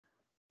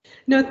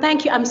No,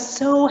 thank you. I'm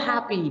so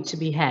happy to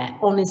be here,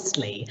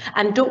 honestly.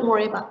 And don't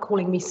worry about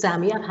calling me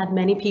Sammy. I've had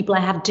many people, I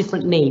have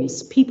different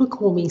names. People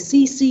call me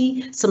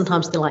CeCe.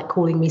 Sometimes they like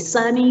calling me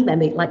Sammy. Then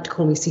they like to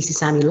call me CeCe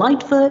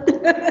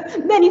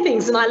Sammy-Lightfoot. Many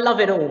things, and I love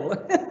it all.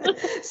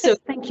 So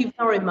thank you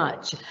very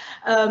much. Do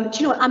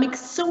you know what? I'm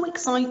so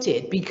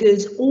excited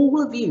because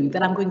all of you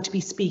that I'm going to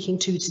be speaking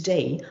to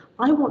today,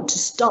 I want to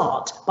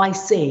start by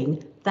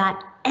saying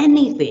that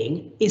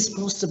anything is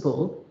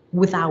possible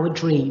with our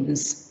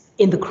dreams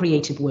in the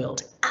creative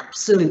world.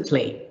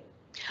 Absolutely.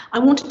 I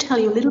want to tell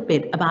you a little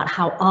bit about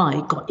how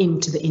I got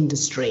into the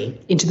industry,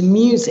 into the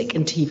music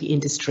and TV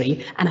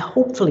industry, and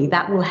hopefully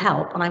that will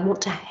help. And I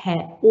want to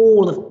hear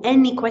all of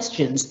any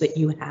questions that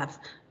you have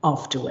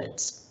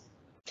afterwards.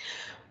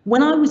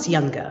 When I was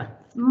younger,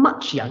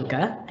 much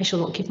younger, I shall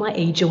not give my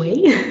age away,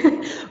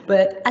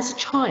 but as a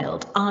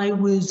child, I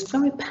was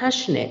very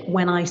passionate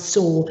when I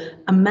saw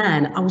a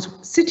man. I was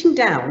sitting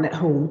down at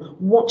home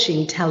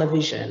watching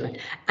television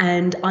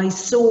and I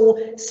saw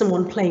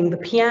someone playing the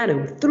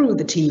piano through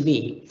the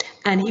TV,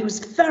 and he was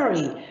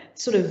very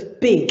sort of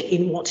big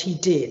in what he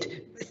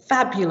did.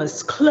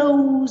 Fabulous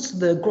clothes,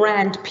 the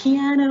grand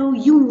piano,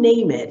 you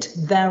name it,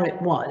 there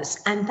it was.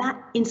 And that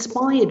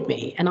inspired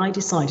me. And I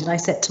decided, I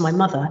said to my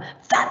mother,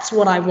 that's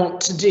what I want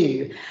to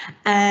do.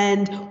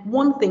 And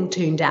one thing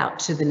turned out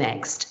to the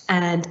next.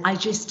 And I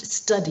just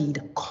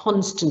studied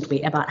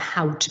constantly about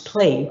how to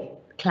play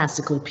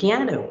classical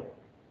piano.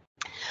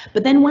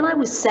 But then when I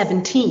was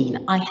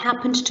 17, I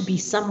happened to be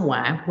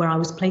somewhere where I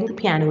was playing the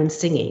piano and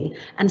singing,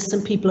 and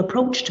some people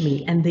approached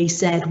me and they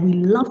said, we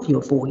love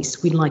your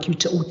voice, we'd like you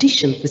to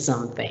audition for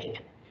something.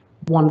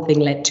 One thing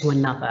led to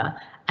another,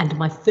 and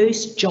my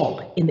first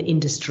job in the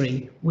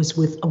industry was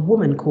with a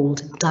woman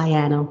called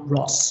Diana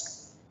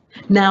Ross.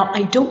 Now,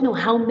 I don't know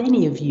how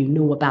many of you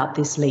know about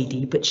this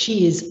lady, but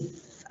she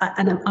is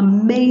an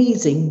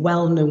amazing,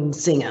 well-known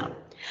singer.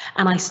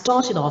 And I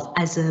started off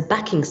as a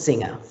backing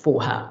singer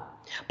for her.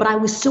 But I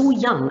was so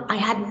young, I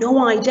had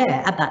no idea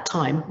at that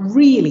time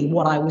really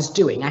what I was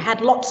doing. I had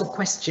lots of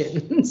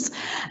questions,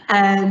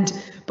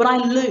 but I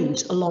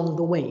learned along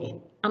the way.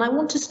 And I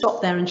want to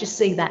stop there and just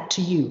say that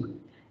to you.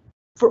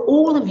 For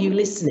all of you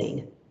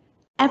listening,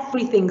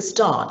 everything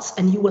starts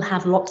and you will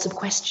have lots of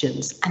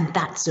questions, and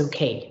that's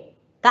okay.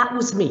 That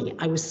was me.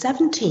 I was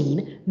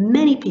 17.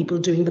 Many people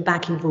doing the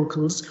backing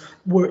vocals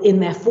were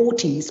in their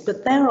 40s,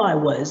 but there I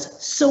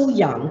was, so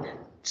young.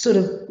 Sort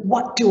of,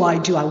 what do? I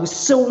was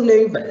so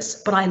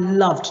nervous, but I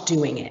loved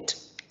doing it.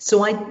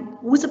 So I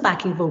was a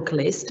backing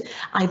vocalist.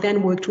 I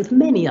then worked with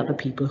many other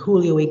people,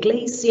 Julio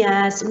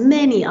Iglesias,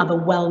 many other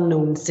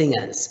well-known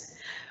singers.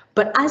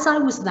 But as I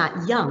was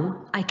that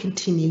young, I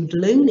continued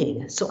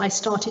learning. So I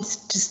started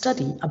to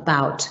study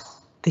about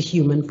the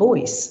human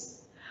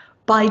voice.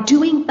 By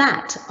doing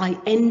that, I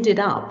ended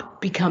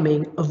up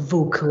becoming a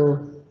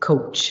vocal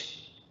coach.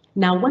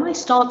 Now, when I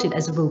started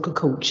as a vocal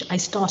coach, I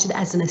started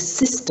as an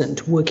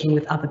assistant working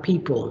with other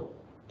people.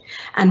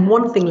 And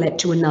one thing led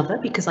to another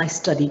because I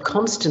studied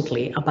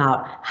constantly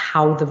about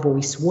how the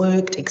voice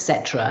worked,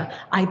 etc.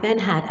 I then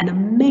had an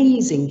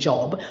amazing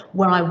job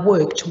where I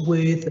worked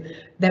with,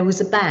 there was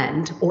a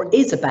band, or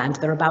is a band,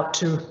 they're about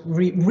to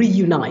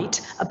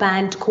reunite, a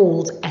band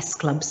called S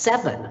Club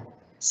 7.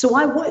 So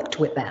I worked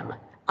with them.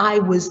 I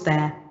was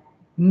their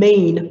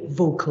main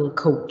vocal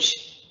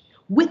coach.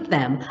 With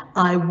them,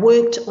 I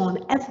worked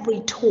on every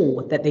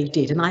tour that they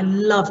did, and I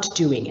loved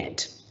doing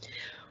it.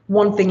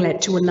 One thing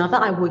led to another.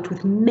 I worked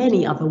with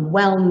many other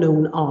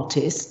well-known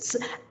artists,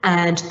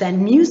 and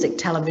then music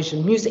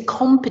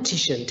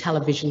competition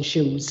television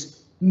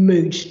shows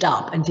merged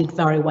up and did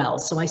very well.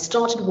 So I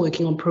started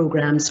working on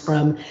programs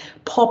from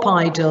Pop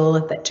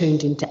Idol that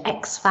turned into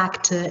X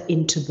Factor,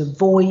 into The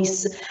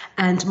Voice,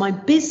 and my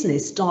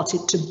business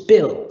started to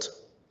build.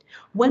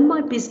 When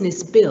my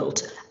business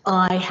built,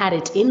 I had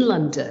it in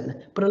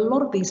London, but a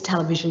lot of these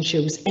television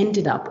shows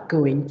ended up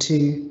going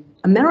to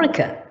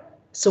America.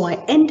 So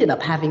I ended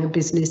up having a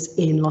business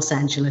in Los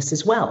Angeles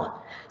as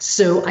well.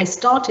 So I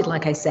started,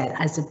 like I said,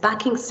 as a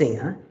backing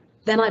singer.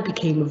 Then I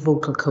became a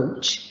vocal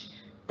coach.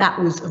 That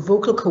was a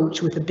vocal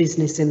coach with a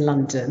business in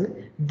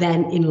London,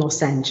 then in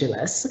Los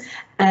Angeles.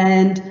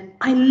 And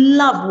I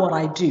love what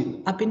I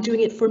do. I've been doing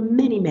it for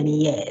many,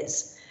 many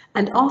years.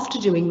 And after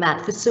doing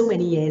that for so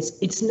many years,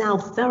 it's now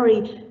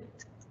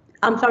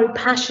I'm very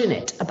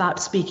passionate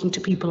about speaking to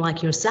people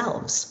like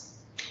yourselves.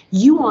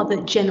 You are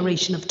the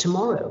generation of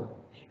tomorrow.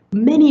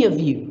 Many of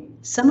you,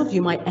 some of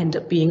you might end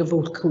up being a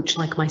vocal coach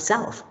like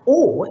myself,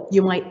 or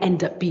you might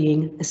end up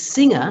being a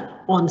singer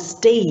on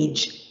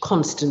stage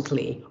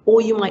constantly,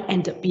 or you might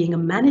end up being a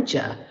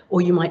manager,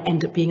 or you might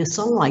end up being a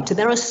songwriter.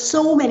 There are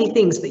so many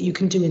things that you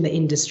can do in the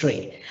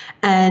industry.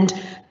 And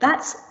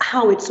that's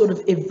how it sort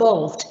of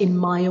evolved in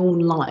my own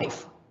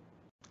life.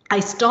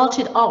 I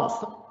started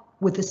off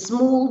with a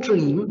small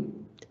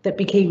dream that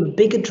became a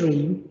bigger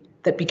dream,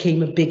 that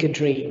became a bigger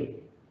dream.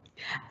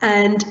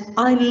 And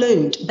I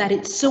learned that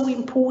it's so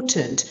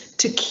important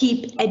to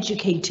keep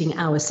educating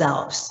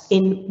ourselves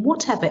in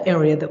whatever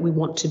area that we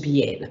want to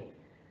be in.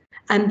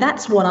 And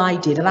that's what I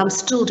did, and I'm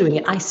still doing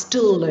it. I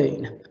still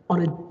learn.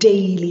 on a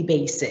daily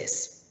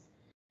basis.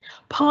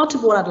 Part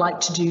of what I'd like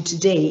to do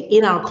today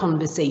in our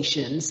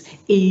conversations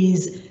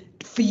is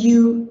for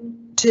you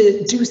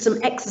to do some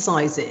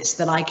exercises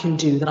that I can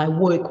do, that I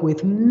work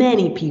with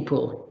many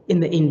people in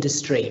the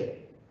industry.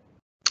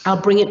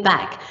 I'll bring it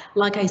back.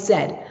 Like I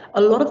said,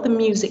 a lot of the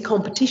music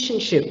competition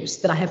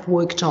shows that I have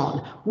worked on,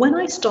 when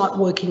I start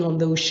working on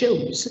those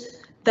shows,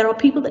 there are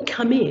people that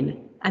come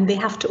in and they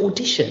have to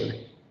audition.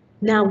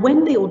 Now,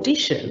 when they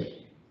audition,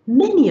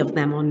 many of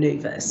them are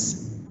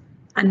nervous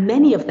and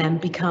many of them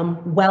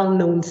become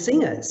well-known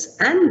singers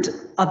and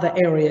other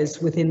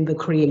areas within the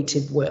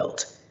creative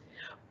world.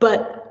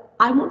 But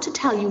I want to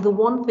tell you the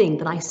one thing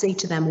that I say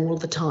to them all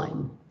the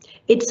time.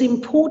 It's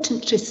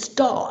important to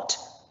start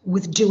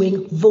with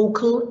doing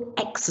vocal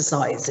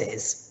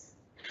exercises.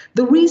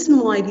 The reason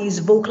why these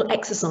vocal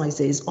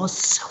exercises are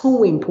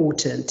so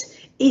important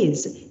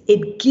is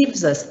it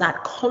gives us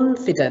that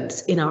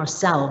confidence in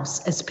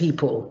ourselves as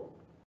people.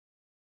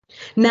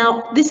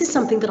 Now, this is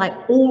something that I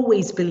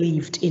always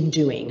believed in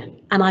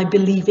doing, and I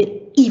believe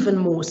it even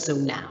more so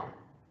now.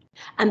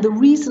 And the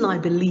reason I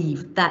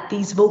believe that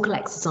these vocal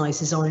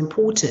exercises are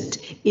important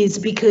is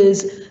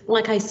because,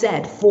 like I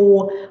said,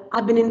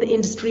 I've been in the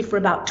industry for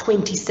about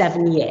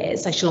 27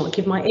 years. I shall not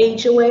give my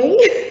age away,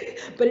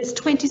 but it's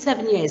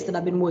 27 years that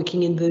I've been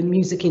working in the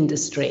music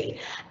industry.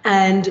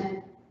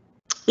 And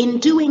in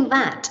doing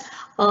that,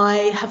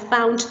 I have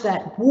found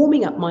that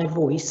warming up my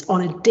voice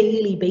on a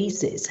daily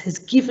basis has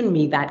given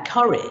me that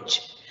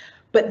courage.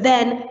 But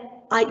then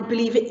I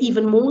believe it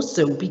even more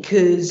so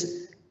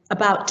because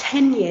about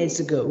 10 years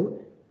ago,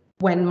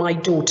 when my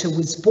daughter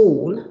was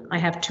born, I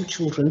have 2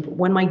 children, but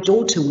when my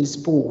daughter was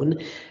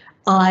born,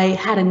 I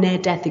had a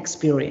near-death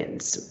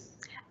experience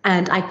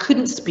and I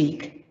couldn't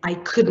speak, I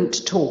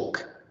couldn't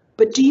talk.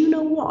 But do you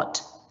know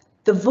what?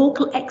 The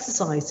vocal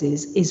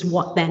exercises is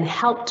what then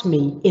helped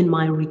me in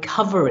my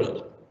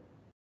recovery.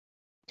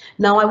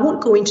 Now, I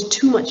won't go into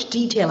too much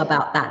detail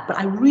about that, but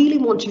I really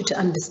want you to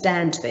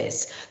understand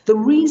this. The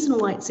reason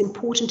why it's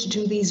important to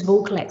do these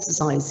vocal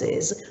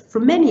exercises,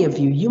 for many of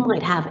you, you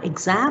might have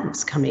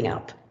exams coming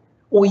up,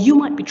 or you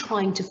might be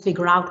trying to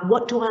figure out,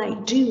 what do I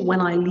do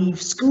when I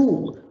leave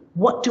school?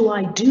 What do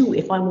I do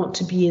if I want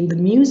to be in the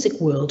music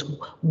world?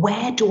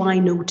 Where do I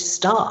know to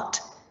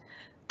start?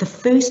 The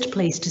first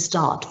place to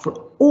start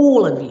for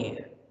all of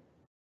you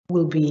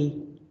will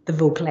be the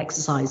vocal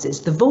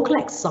exercises. The vocal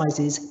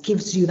exercises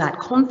gives you that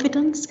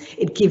confidence,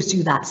 it gives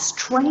you that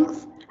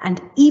strength, and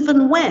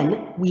even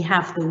when we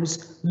have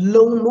those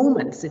low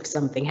moments, if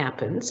something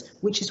happens,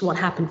 which is what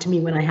happened to me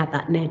when I had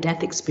that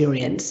near-death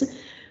experience,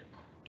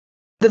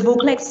 the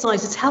vocal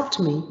exercises helped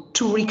me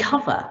to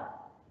recover.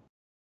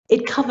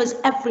 It covers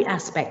every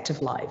aspect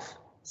of life.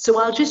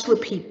 So I'll just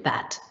repeat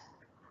that.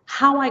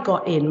 How I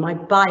got in, my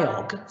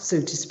biog,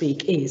 so to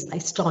speak, is I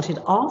started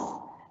off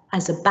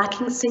as a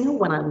backing singer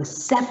when I was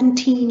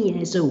 17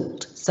 years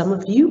old. Some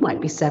of you might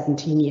be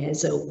 17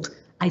 years old.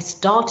 I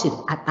started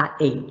at that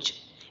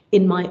age.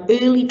 In my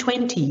early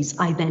 20s,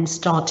 I then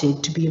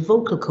started to be a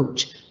vocal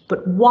coach.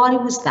 But why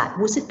was that?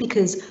 Was it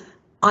because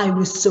I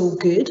was so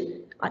good?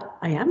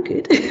 I am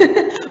good,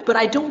 but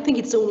I don't think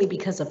it's only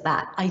because of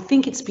that. I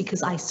think it's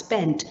because I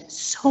spent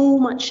so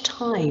much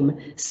time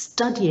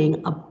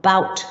studying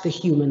about the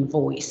human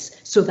voice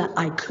so that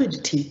I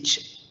could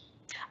teach.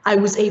 I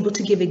was able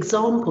to give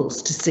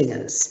examples to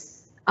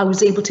singers. I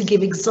was able to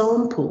give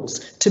examples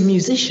to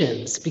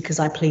musicians because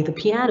I play the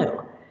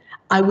piano.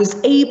 I was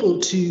able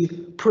to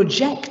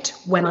project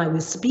when I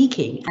was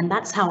speaking, and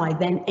that's how I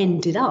then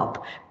ended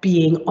up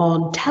being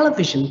on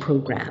television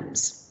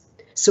programs.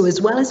 So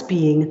as well as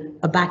being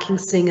a backing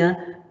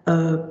singer,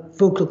 a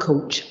vocal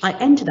coach, I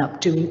ended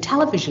up doing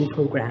television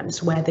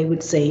programs where they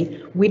would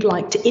say, we'd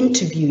like to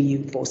interview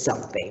you for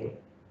something,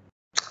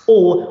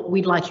 or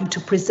we'd like you to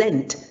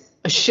present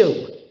a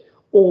show,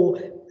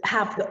 or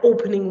have the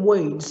opening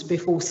words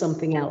before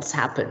something else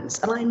happens.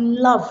 And I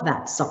love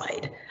that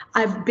side.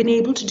 I've been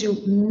able to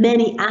do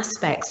many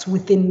aspects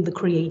within the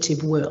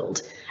creative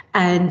world,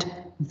 and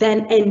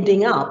then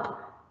ending up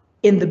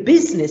in the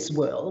business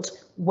world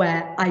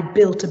where I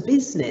built a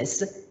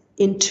business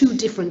in 2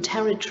 different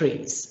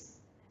territories.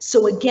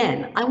 So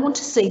again, I want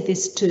to say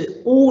this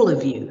to all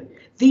of you.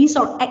 These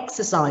are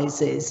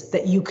exercises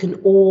that you can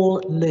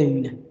all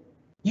learn.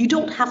 You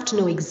don't have to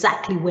know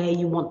exactly where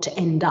you want to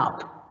end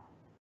up,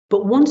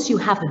 but once you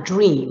have a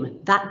dream,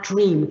 that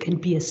dream can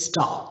be a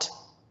start.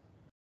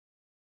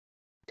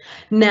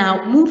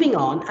 Now, moving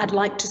on, I'd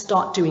like to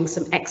start doing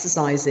some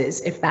exercises,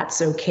 if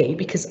that's okay,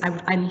 because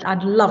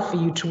I'd love for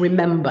you to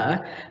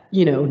remember,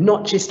 you know,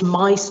 not just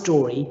my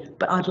story,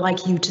 but I'd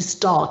like you to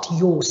start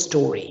your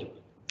story.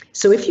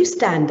 So if you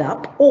stand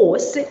up or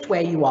sit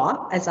where you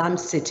are, as I'm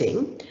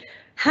sitting,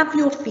 have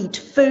your feet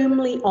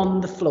firmly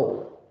on the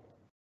floor.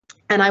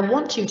 And I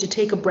want you to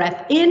take a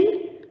breath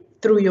in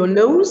through your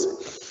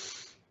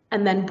nose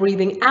and then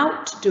breathing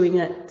out,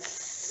 doing an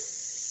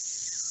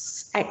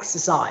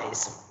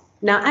exercise.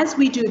 Now, as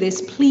we do this,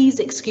 please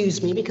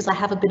excuse me because I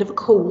have a bit of a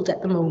cold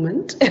at the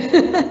moment.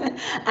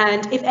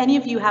 And if any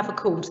of you have a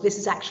cold, this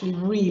is actually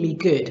really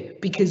good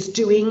because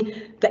doing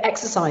the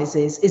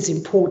exercises is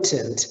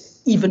important,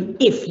 even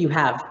if you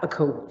have a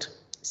cold.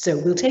 So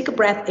we'll take a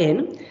breath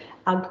in.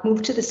 I'll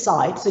move to the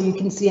side so you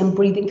can see I'm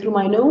breathing through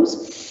my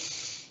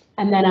nose.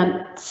 And then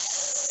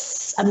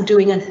I'm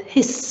doing a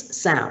hiss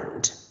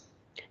sound.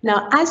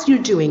 Now, as you're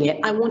doing it,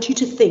 I want you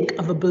to think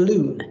of a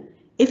balloon.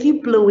 If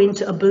you blow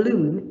into a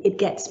balloon, it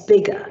gets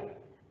bigger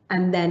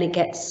and then it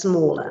gets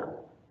smaller.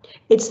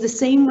 It's the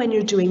same when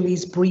you're doing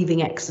these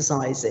breathing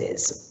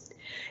exercises.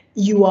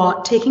 You are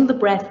taking the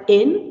breath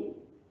in,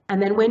 and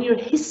then when you're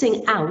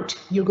hissing out,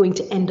 you're going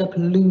to end up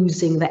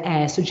losing the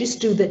air. So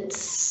just do the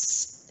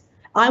tss.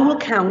 I will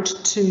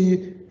count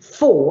to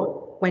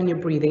 4 when you're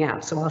breathing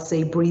out. So I'll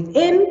say breathe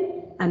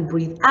in and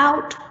breathe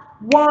out.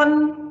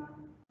 1,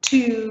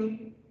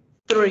 2,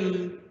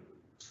 3,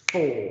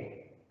 4.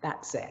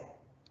 That's it.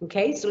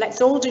 Okay, so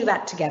let's all do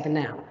that together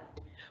now.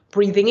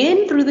 Breathing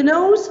in through the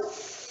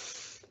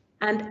nose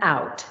and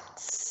out.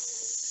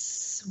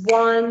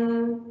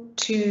 1,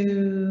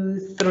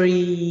 2,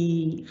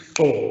 3,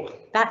 4.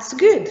 That's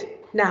good.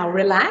 Now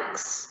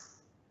relax.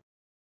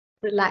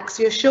 Relax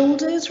your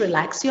shoulders,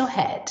 relax your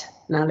head.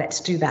 Now let's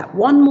do that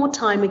one more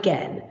time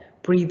again.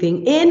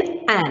 Breathing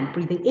in and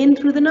breathing in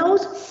through the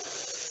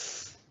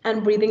nose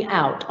and breathing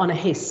out on a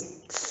hiss.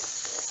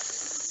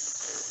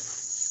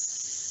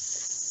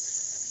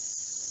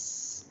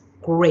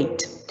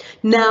 Great.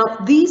 Now,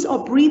 these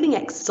are breathing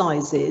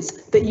exercises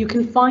that you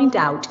can find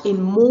out in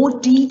more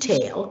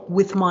detail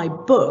with my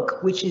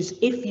book, which is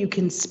If You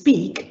Can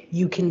Speak,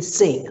 You Can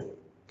Sing.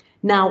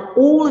 Now,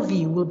 all of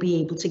you will be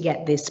able to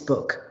get this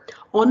book.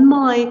 On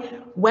my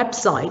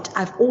website,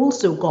 I've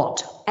also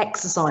got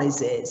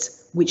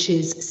exercises, which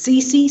is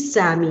CeCe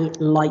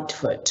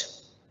Sammy-Lightfoot.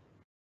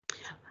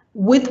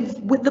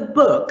 With the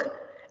book,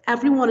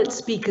 everyone at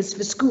Speakers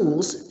for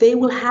Schools, they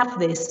will have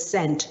this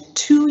sent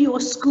to your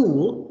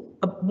school.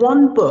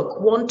 One book,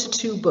 1 to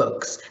 2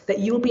 books that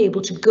you'll be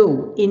able to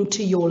go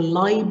into your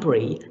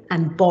library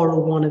and borrow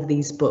one of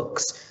these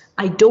books.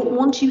 I don't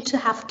want you to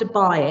have to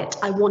buy it.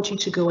 I want you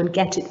to go and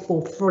get it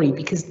for free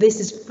because this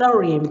is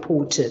very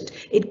important.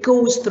 It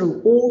goes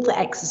through all the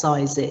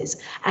exercises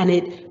and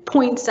it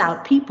points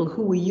out people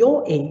who were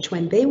your age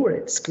when they were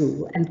at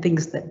school and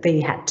things that they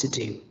had to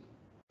do.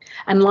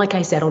 And like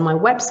I said, on my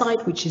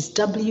website, which is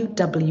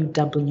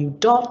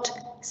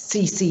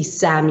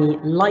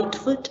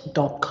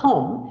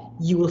www.CeCeSammyLightfoot.com,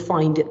 you will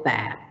find it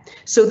there.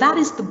 So that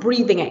is the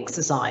breathing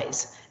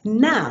exercise.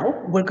 Now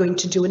we're going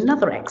to do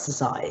another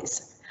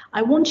exercise.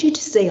 I want you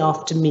to say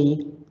after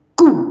me,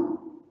 goo.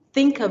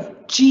 Think of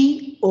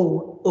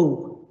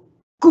G-O-O,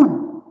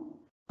 goo.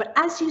 But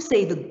as you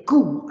say the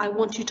goo, I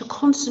want you to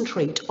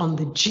concentrate on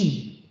the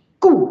G,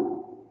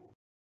 goo.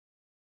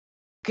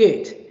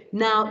 Good.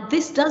 Now,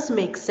 this does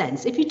make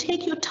sense. If you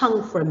take your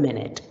tongue for a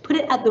minute, put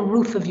it at the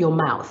roof of your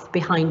mouth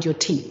behind your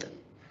teeth.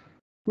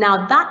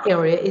 Now, that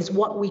area is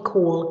what we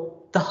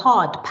call the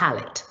hard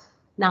palate.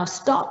 Now,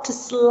 start to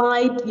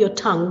slide your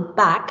tongue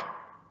back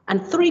and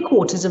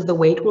 3/4 of the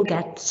weight will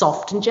get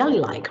soft and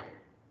jelly-like.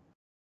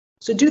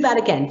 So do that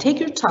again.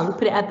 Take your tongue,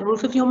 put it at the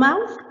roof of your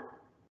mouth.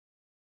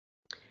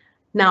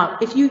 Now,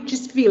 if you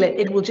just feel it,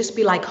 it will just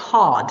be like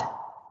hard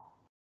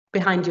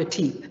behind your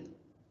teeth.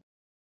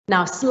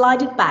 Now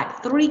slide it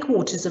back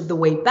 3/4 of the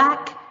way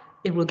back,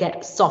 it will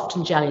get soft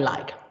and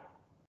jelly-like.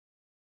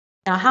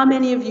 Now, how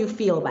many of you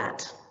feel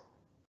that?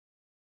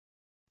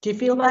 Do you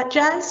feel that,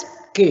 Jazz?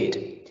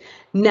 Good.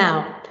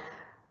 Now,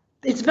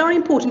 it's very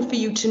important for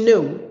you to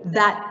know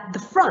that the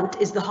front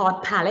is the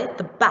hard palate,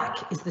 the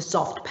back is the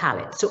soft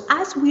palate. So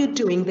as we are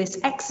doing this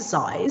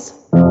exercise,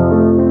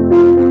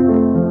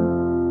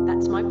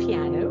 that's my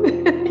piano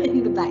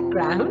in the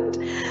background.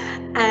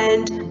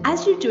 And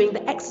as you're doing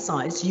the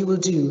exercise, you will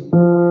do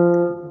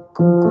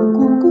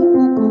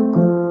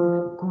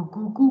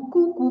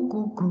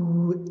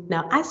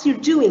now, as you're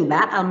doing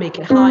that, I'll make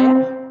it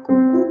higher.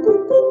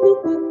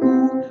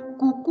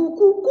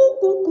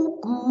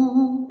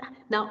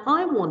 Now,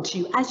 I want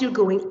you, as you're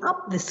going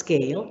up the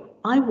scale,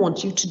 I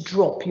want you to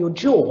drop your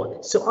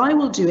jaw. So I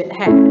will do it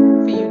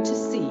here for you to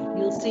see.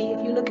 You'll see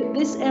if you look at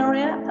this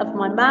area of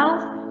my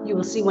mouth, you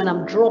will see when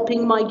I'm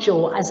dropping my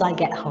jaw as I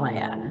get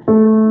higher.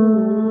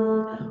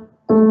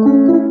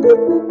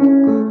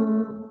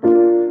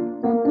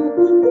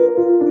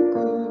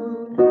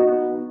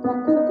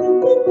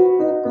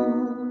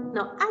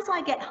 Now, as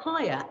I get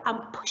higher,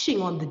 I'm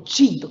pushing on the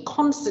G, the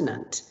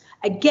consonant.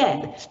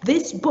 Again,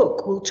 this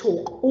book will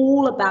talk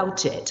all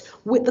about it.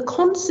 With the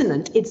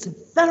consonant, it's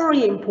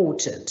very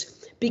important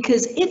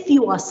because if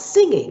you are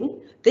singing,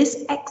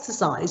 this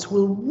exercise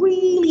will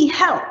really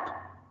help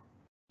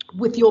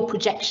with your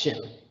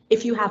projection.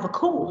 If you have a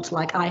cold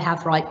like I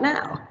have right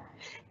now,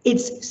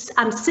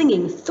 I'm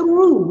singing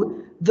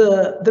through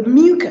the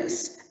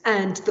mucus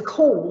and the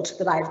cold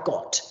that I've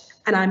got,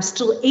 and I'm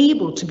still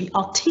able to be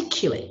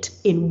articulate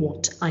in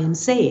what I am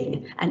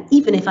saying. And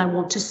even if I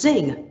want to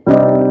sing,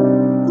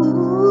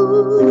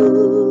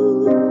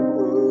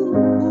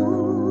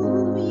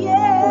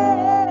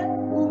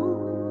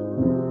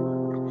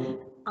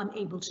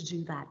 able to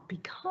do that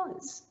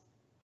because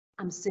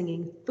I'm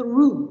singing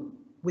through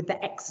with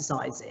the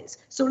exercises.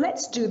 So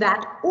let's do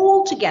that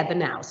all together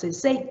now. So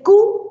say gu.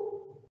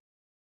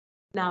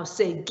 Now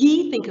say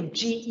gi, think of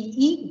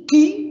G-E-E,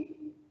 gi.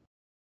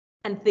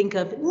 And think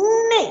of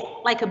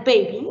ne, like a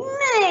baby,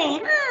 ne,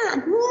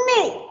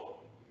 ne.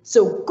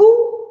 So gu,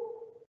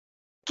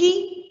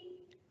 gi,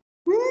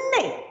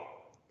 ne.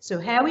 So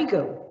here we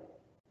go.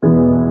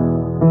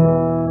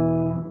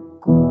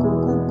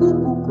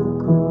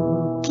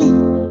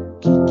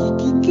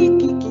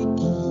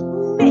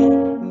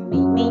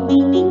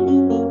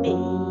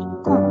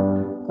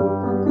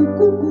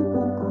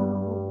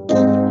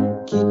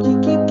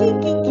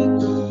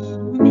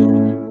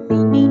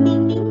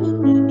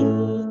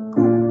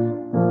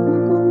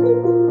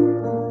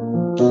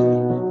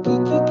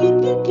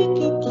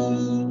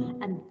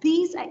 And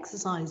these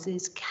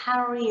exercises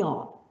carry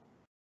on.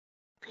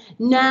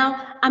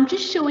 Now, I'm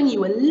just showing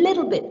you a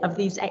little bit of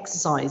these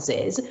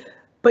exercises,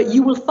 but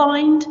you will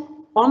find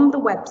on the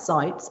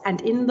websites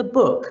and in the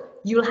book,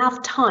 you'll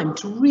have time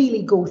to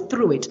really go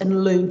through it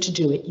and learn to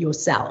do it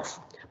yourself.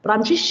 But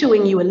I'm just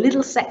showing you a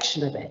little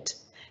section of it.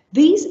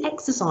 These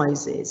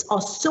exercises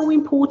are so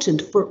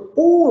important for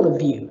all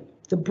of you,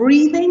 the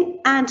breathing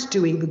and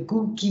doing the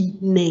gu, gi,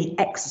 ne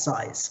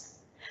exercise.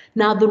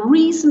 Now, the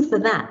reason for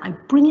that, I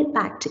bring it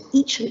back to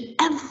each and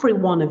every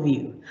one of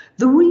you.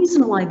 The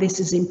reason why this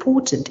is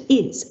important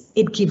is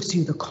it gives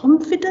you the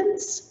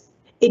confidence,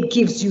 it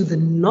gives you the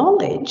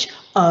knowledge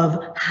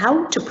of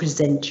how to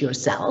present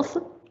yourself,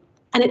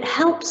 and it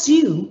helps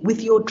you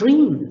with your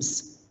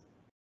dreams.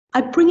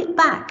 I bring it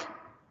back.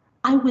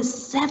 I was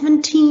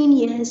 17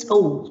 years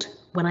old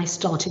when I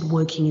started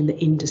working in the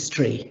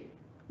industry.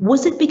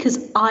 Was it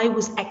because I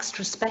was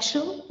extra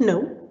special?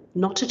 No,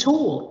 not at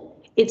all.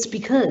 It's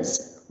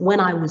because when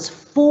I was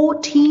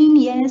 14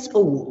 years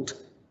old,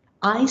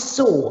 I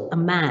saw a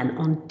man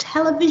on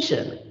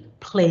television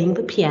playing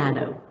the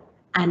piano,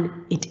 and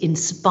it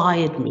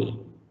inspired me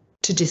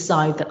to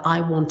decide that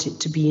I wanted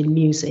to be in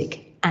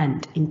music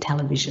and in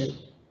television.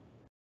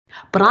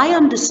 But I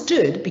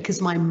understood,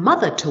 because my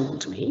mother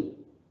told me,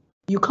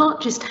 you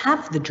can't just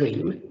have the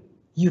dream,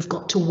 you've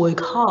got to work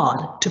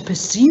hard to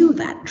pursue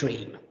that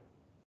dream.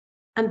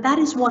 And that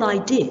is what I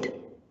did.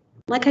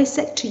 Like I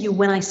said to you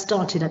when I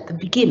started at the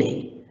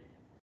beginning,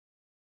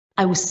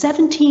 I was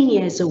 17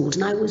 years old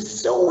and I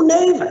was so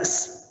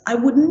nervous. I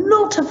would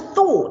not have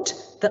thought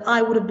that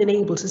I would have been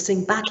able to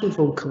sing backing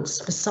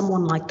vocals for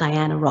someone like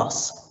Diana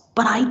Ross,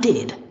 but I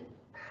did.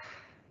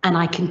 And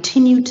I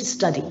continued to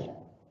study.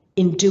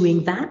 In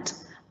doing that,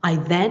 I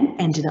then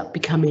ended up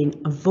becoming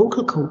a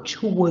vocal coach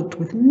who worked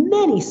with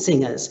many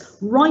singers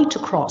right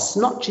across,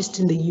 not just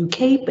in the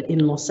UK, but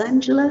in Los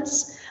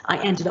Angeles. I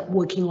ended up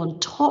working on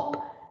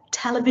top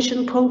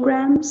television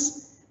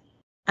programs,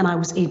 and I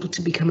was able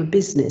to become a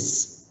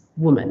business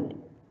woman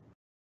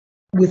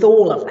with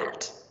all of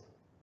that.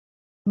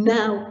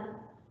 Now,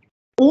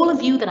 all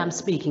of you that I'm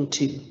speaking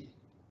to,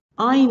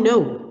 I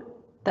know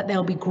that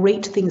there'll be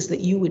great things that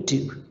you would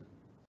do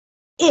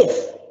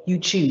if you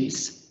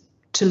choose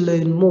to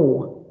learn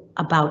more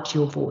about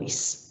your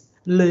voice.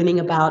 Learning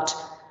about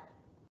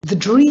the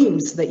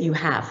dreams that you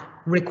have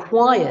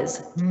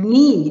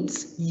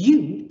needs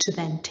you to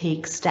then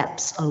take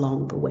steps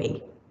along the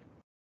way.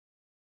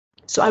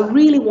 So I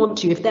really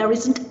want you, if there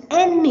isn't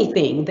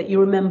anything that you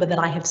remember that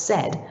I have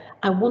said,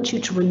 I want you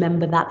to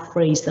remember that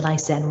phrase that I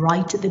said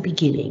right at the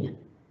beginning.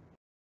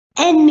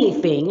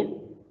 Anything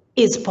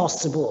is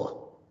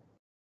possible.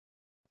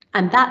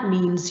 And that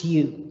means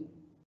you.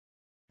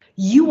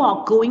 You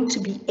are going to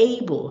be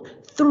able,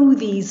 through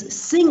these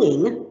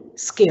singing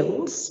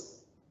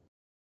skills,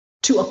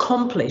 to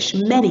accomplish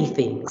many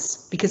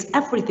things, because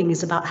everything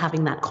is about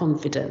having that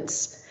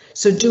confidence.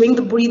 So doing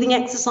the breathing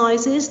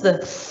exercises,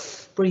 the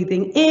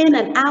breathing in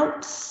and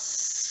out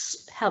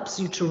helps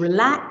you to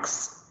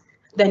relax.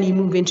 Then you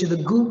move into the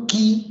gu,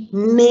 gi,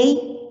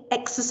 ne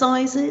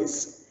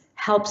exercises,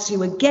 helps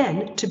you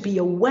again to be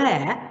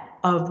aware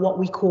of what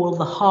we call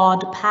the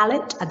hard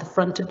palate at the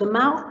front of the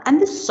mouth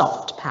and the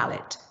soft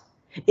palate.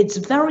 It's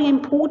very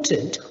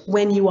important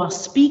when you are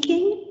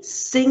speaking,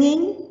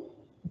 singing,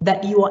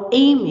 that you are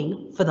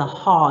aiming for the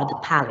hard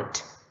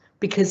palate.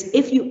 Because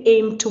if you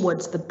aim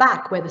towards the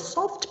back where the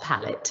soft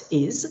palate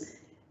is,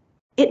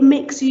 it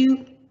makes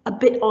you a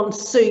bit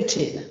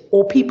uncertain,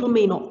 or people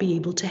may not be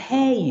able to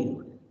hear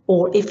you.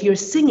 Or if you're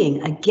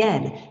singing,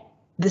 again,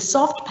 the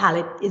soft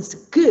palate is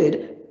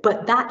good,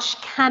 but that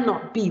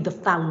cannot be the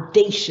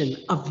foundation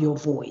of your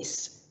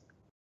voice.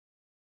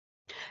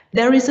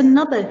 There is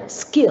another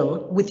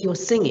skill with your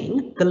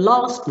singing, the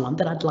last one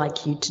that I'd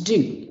like you to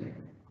do.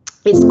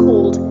 It's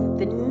called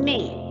the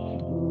ne.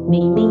 Ne,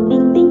 ne, ne,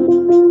 ne, ne,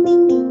 ne,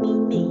 ne, ne,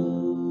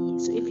 ne.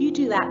 So if you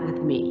do that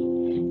with me,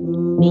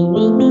 ne,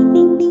 ne, ne,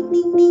 ne, ne,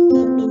 ne, ne,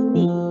 ne,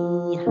 ne.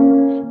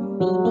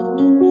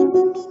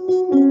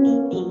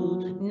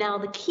 Now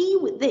the key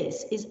with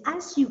this is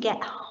as you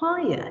get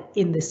higher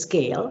in the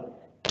scale,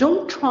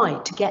 don't try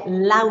to get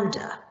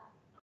louder.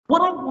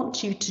 What I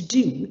want you to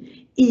do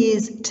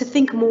is to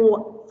think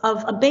more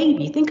of a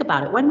baby. Think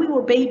about it. When we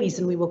were babies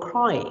and we were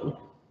crying,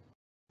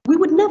 we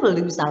would never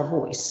lose our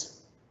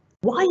voice.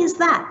 Why is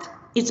that?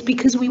 It's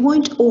because we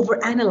weren't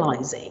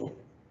overanalyzing.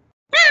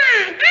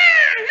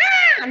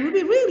 And we'd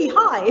be really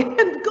high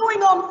and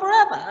going on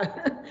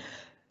forever.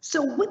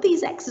 So with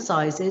these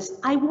exercises,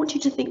 I want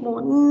you to think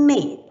more,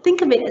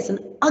 think of it as an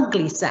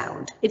ugly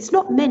sound. It's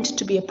not meant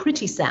to be a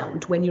pretty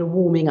sound when you're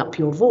warming up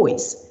your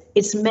voice.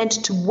 It's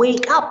meant to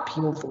wake up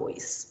your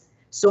voice.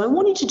 So I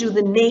want you to do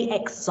the nay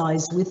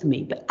exercise with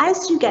me. But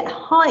as you get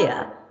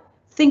higher,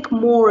 think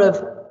more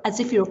of as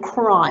if you're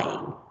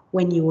crying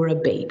when you were a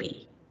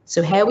baby.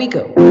 So here we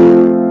go.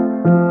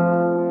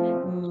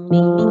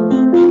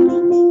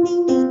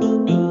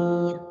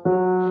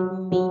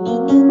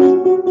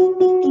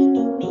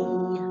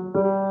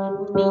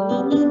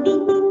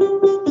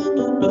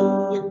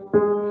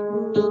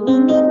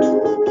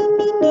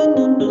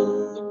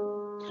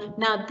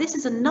 Now, this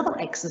is another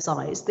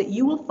exercise that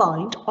you will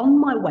find on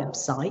my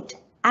website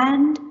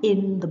and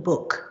in the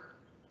book.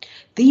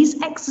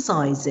 These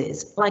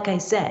exercises, like I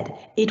said,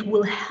 it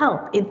will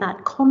help in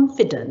that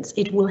confidence.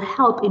 It will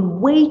help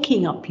in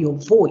waking up your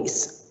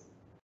voice.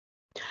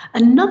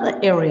 Another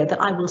area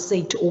that I will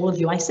say to all of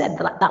you, I said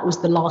that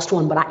was the last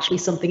one, but actually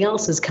something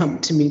else has come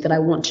to me that I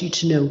want you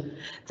to know,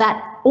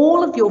 that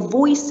all of your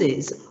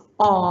voices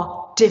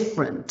are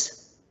different.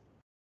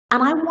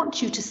 And I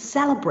want you to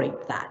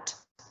celebrate that.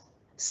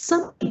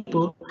 Some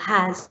people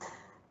has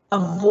a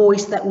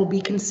voice that will be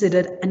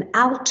considered an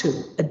alto,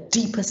 a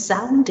deeper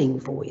sounding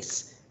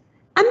voice.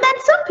 And then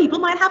some people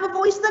might have a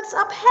voice that's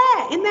up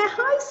here in their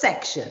high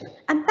section,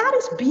 and that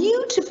is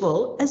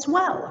beautiful as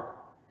well.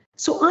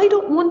 So I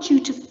don't want you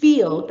to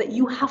feel that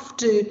you have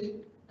to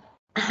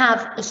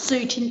have a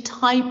certain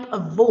type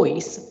of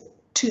voice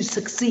to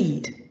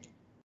succeed.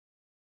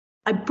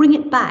 I bring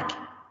it back,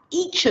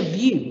 each of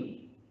you,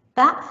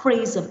 that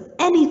phrase of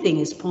anything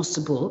is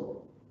possible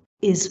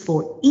is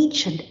for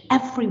each and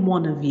every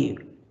one of you.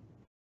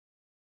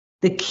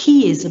 The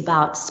key is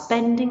about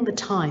spending the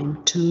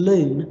time to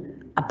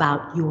learn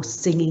about your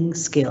singing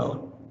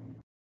skill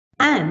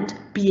and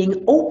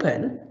being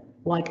open,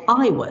 like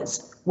I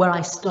was, where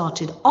I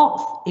started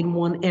off in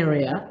one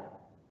area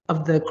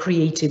of the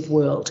creative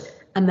world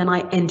and then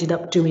I ended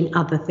up doing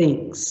other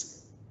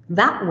things.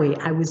 That way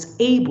I was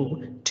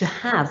able to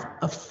have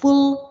a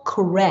full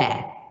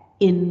career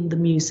in the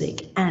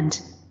music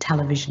and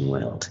television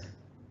world.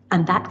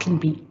 And that can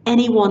be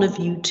any one of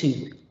you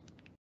too.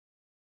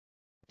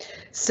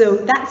 So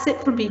that's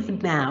it from me for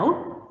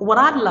now. What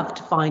I'd love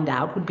to find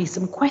out would be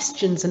some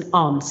questions and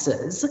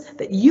answers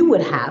that you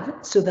would have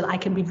so that I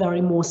can be very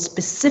more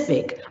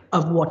specific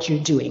of what you're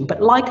doing. But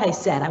like I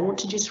said, I want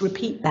to just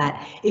repeat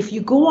that. If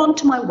you go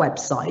onto my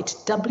website,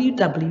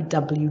 www.CeCe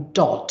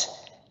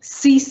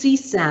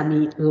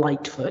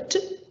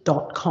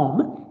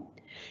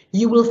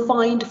you will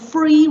find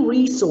free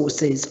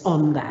resources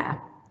on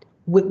there,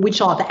 which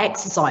are the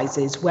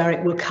exercises where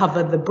it will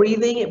cover the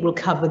breathing, it will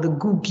cover the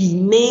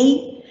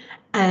googie-nay,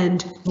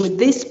 and with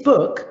this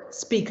book,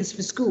 Speakers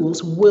for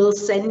Schools, will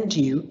send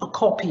you a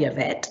copy of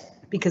it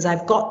because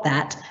I've got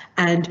that,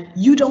 and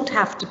you don't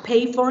have to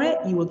pay for it,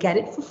 you will get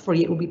it for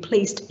free. It will be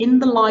placed in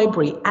the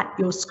library at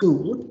your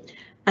school,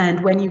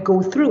 and when you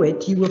go through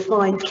it, you will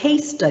find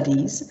case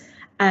studies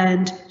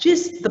and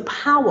just the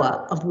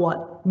power of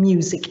what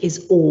music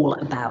is all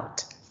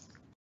about.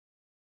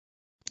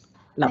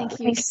 Thank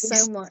you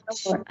so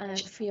much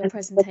for your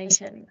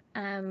presentation.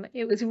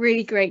 It was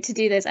really great to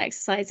do those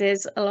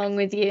exercises along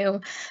with you,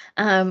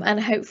 and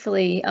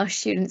hopefully our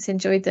students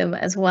enjoyed them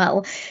as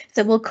well.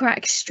 So we'll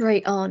crack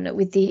straight on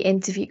with the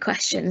interview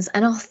questions.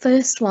 And our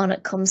first one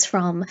comes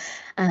from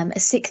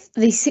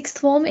the sixth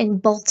form in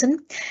Bolton,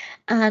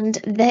 and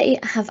they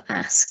have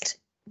asked,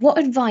 what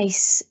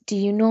advice do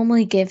you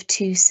normally give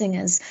to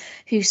singers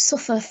who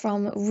suffer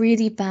from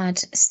really bad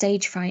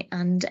stage fright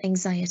and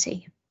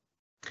anxiety?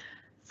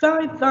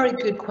 Very, very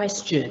good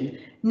question.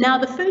 Now,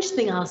 the first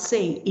thing I'll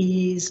say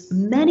is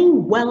many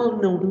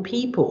well-known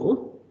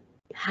people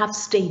have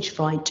stage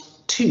fright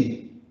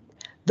too.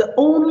 The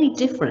only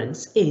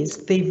difference is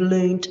they've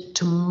learned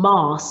to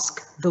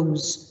mask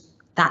those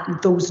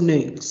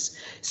nerves.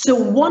 So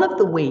one of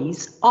the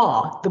ways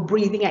are the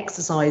breathing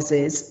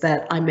exercises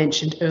that I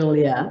mentioned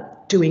earlier,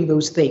 doing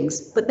those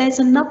things, but there's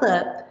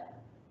another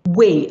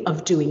way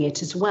of doing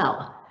it as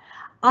well.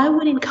 I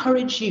would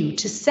encourage you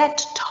to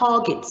set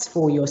targets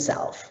for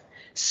yourself.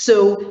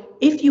 So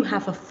if you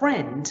have a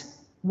friend,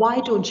 why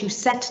don't you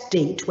set a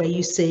date where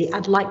you say,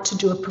 I'd like to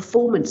do a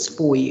performance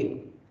for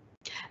you?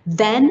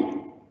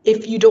 Then,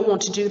 if you don't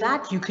want to do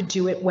that, you could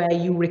do it where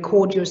you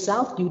record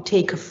yourself, you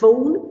take a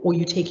phone or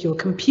you take your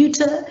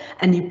computer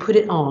and you put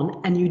it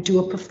on and you do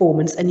a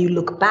performance and you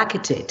look back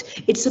at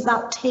it. It's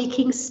about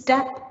taking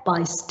step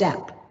by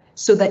step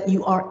so that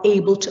you are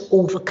able to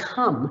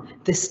overcome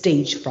the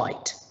stage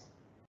fright.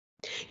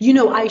 You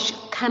know, I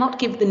cannot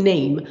give the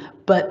name,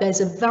 but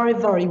there's a very,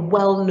 very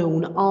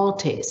well-known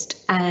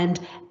artist, and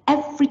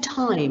every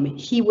time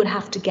he would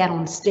have to get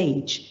on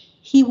stage,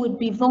 he would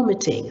be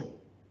vomiting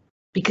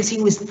because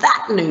he was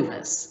that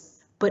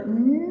nervous. but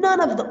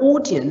none of the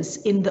audience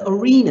in the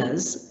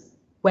arenas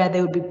where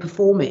they would be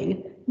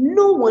performing,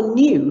 no one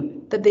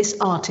knew that this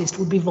artist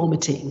would be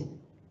vomiting.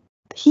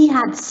 He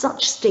had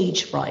such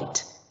stage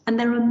fright, and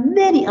there are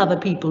many other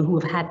people who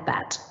have had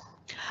that.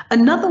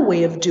 Another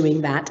way of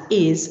doing that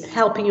is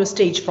helping your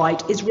stage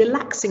fright is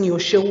relaxing your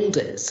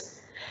shoulders.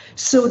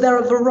 So there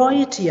are a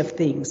variety of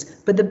things,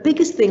 but the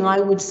biggest thing I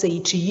would say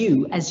to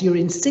you as you're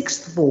in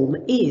sixth form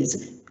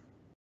is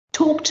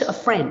talk to a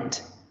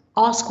friend,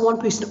 ask one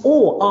person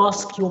or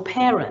ask your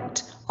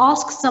parent,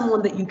 ask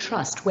someone that you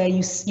trust where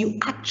you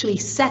actually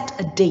set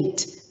a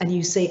date and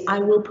you say, I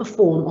will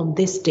perform on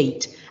this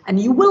date. And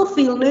you will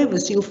feel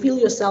nervous, you'll feel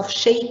yourself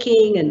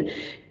shaking and,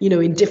 you know,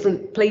 in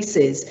different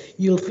places,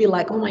 you'll feel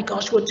like, oh my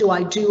gosh, what do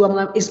I do?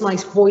 Is my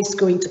voice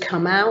going to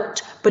come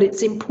out? But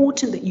it's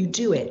important that you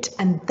do it.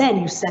 And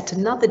then you set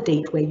another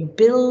date where you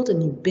build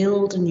and you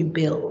build and you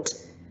build,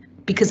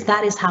 because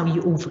that is how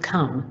you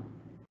overcome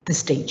the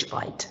stage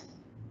fright.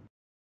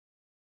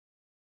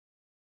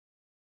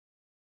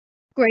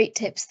 Great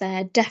tips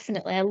there,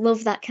 definitely. I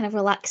love that kind of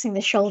relaxing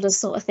the shoulders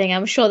sort of thing.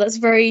 I'm sure that's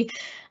very,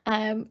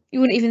 you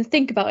wouldn't even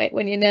think about it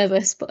when you're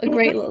nervous, but a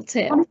great little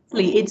tip.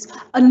 Honestly, it's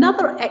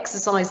another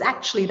exercise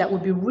actually that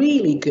would be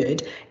really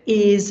good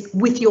is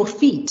with your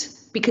feet,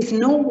 because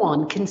no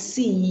one can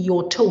see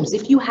your toes.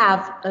 If you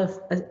have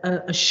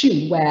a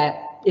shoe where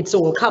it's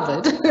all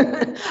covered,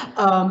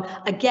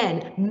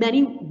 again,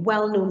 many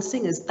well-known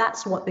singers,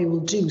 that's what they will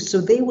do. So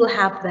they will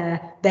have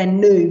their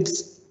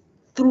nerves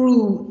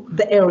through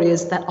the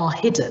areas that are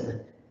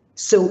hidden.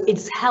 So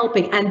it's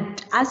helping,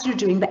 and as you're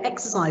doing the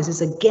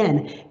exercises,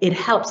 again, it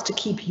helps to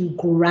keep you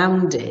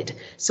grounded.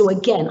 So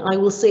again, I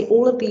will say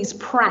all of these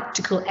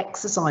practical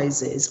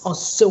exercises are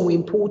so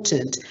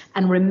important,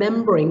 and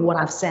remembering what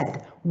I've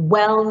said,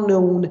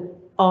 well-known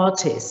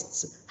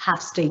artists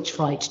have stage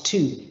fright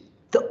too.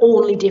 The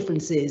only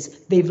difference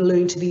is they've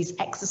learned these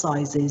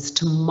exercises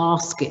to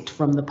mask it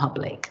from the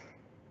public.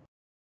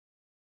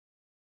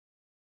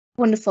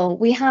 Wonderful.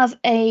 We have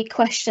a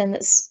question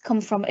that's come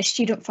from a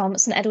student from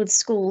St Edward's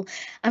School.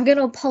 I'm going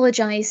to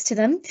apologise to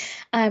them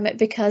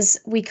because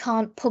we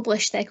can't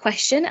publish their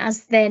question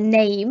as their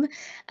name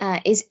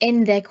is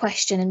in their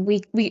question, and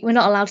we're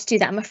not allowed to do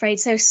that, I'm afraid.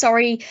 So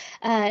sorry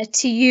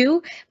to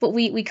you, but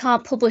we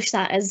can't publish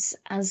that as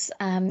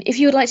if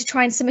you would like to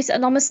try and submit it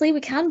anonymously,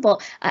 we can,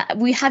 but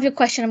we have your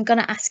question. I'm going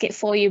to ask it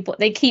for you, but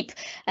they keep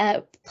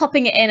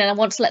popping it in, and I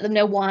want to let them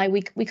know why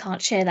we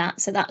can't share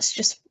that. So that's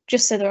just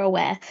so they're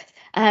aware.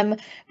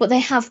 But they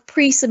have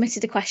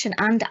pre-submitted a question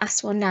and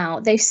asked one now.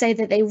 They say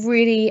that they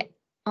really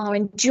are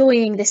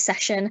enjoying this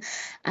session,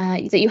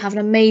 that you have an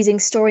amazing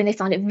story and they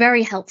found it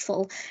very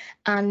helpful.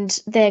 And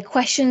their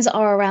questions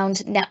are around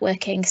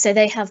networking. So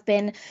they have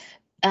been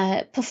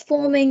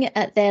performing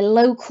at their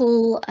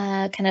local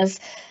venues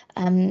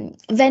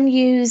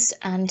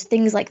and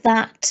things like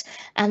that.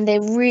 And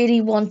they're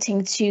really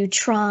wanting to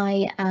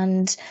try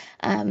and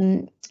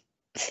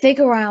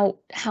figure out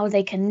how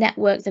they can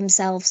network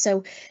themselves.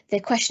 So the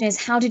question is,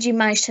 how did you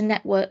manage to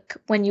network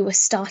when you were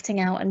starting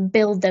out and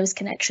build those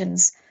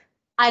connections?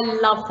 I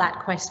love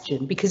that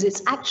question because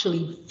it's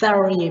actually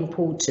very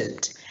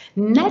important.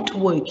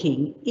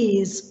 Networking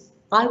is,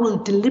 I will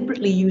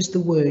deliberately use the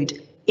word,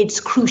 it's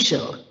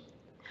crucial.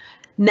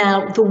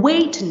 Now, the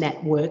way to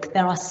network,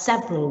 there are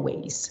several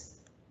ways.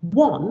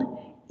 One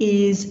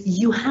is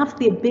you have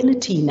the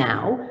ability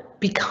now,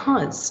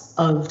 because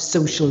of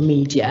social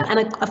media, and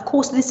of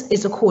course this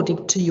is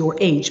according to your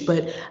age,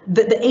 but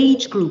the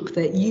age group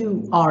that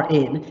you are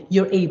in,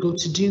 you're able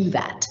to do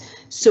that.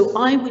 So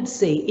I would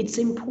say it's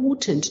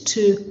important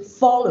to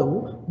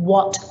follow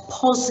what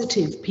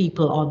positive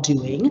people are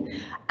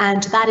doing,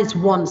 and that is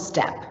one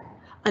step.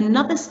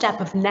 Another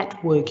step of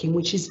networking,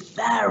 which is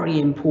very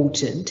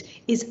important,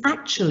 is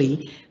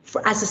actually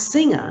as a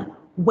singer,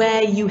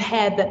 where you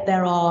hear that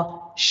there are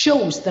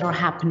shows that are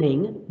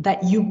happening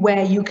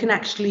where you can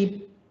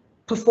actually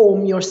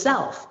perform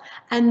yourself,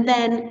 and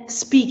then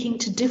speaking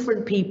to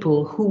different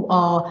people who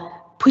are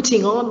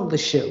putting on the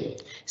show.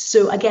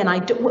 So again,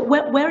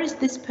 where is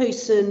this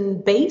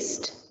person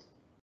based?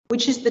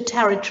 Which is the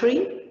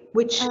territory?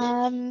 Which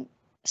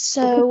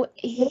so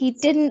he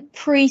didn't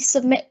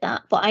pre-submit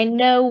that, but I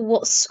know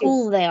what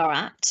school they are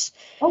at.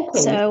 Okay.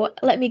 So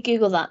let me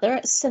Google that. They're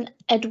at St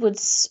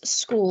Edward's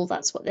School.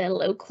 That's what their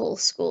local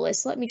school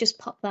is. So let me just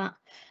pop that.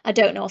 I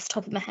don't know off the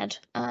top of my head.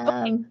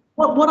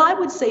 Well, what I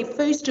would say,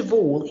 first of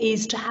all,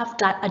 is to have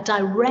a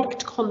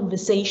direct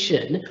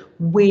conversation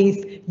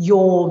with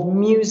your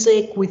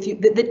music, with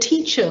the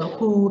teacher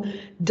who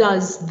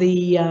does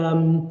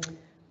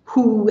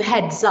who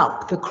heads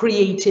up the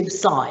creative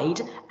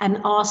side,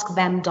 and ask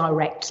them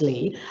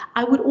directly.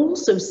 I would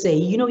also say,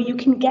 you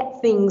can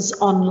get things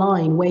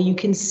online where you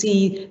can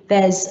see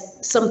there's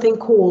something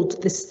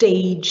called the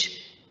Stage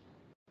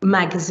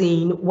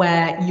magazine,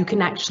 where you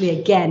can actually,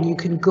 again, you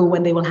can go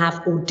and they will have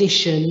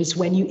auditions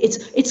when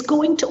it's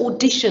going to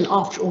audition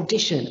after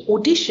audition.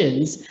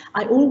 Auditions,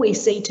 I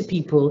always say to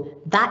people,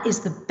 that is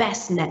the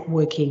best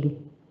networking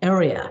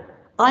area.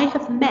 I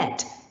have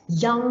met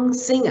young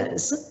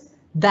singers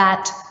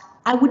that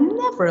I would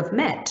never have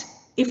met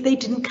if they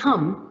didn't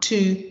come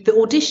to the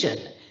audition.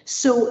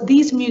 So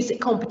these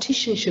music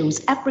competition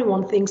shows,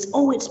 everyone thinks,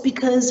 oh, it's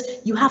because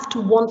you have to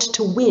want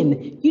to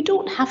win. You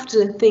don't have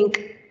to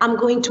think, I'm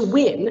going to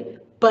win.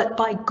 But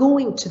by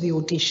going to the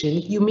audition,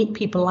 you meet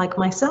people like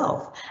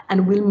myself,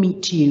 and we'll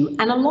meet you.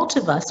 And a lot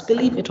of us,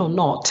 believe it or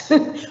not,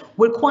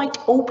 we're quite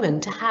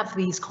open to have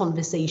these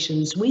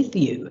conversations with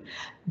you.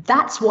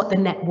 That's what the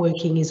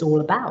networking is all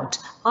about.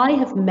 I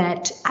have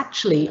met,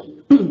 actually,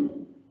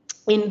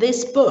 in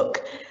this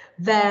book,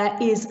 there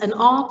is an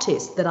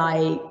artist that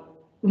I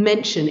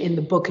mention in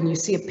the book, and you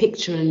see a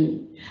picture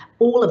and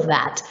all of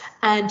that.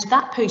 And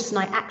that person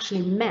I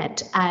actually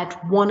met at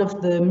one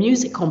of the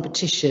music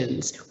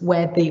competitions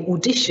where they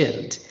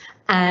auditioned.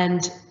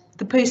 And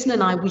the person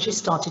and I, we just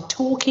started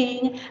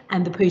talking,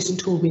 and the person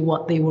told me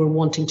what they were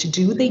wanting to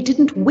do. They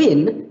didn't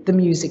win the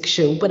music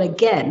show, but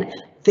again,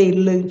 they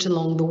learned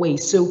along the way.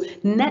 So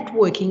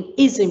networking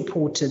is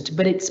important,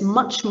 but it's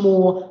much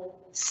more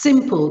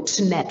simple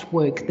to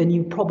network than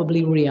you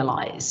probably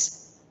realize,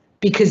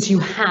 because you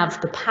have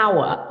the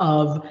power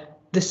of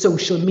the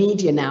social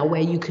media now,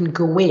 where you can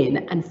go in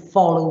and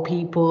follow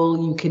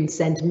people, you can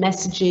send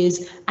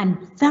messages, and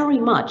very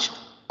much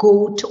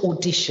go to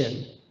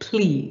audition,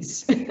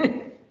 please.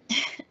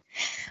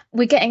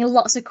 We're getting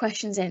lots of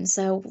questions in,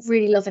 so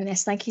really loving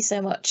this. Thank you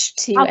so much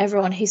to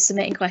everyone who's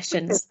submitting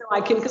questions. So I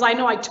can, because I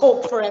know I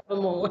talk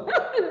forevermore.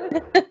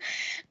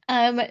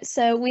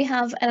 So we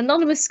have an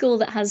anonymous school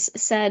that has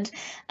said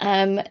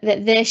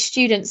that their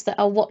students that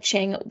are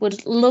watching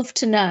would love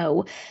to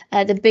know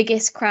the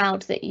biggest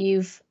crowd that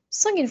you've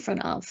sung in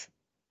front of.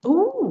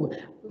 Ooh,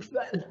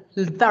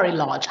 very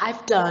large.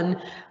 I've done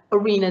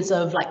arenas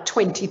of like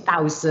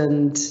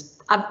 20,000,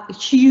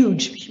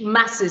 huge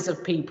masses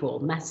of people,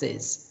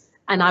 masses,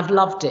 and I've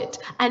loved it.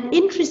 And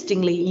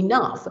interestingly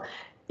enough,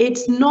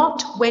 it's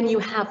not when you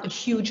have a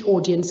huge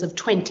audience of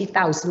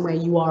 20,000 where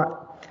you are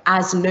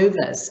as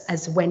nervous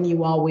as when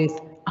you are with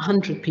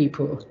 100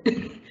 people,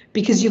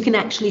 because you can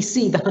actually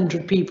see the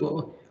 100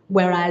 people.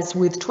 Whereas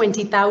with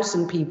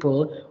 20,000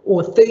 people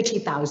or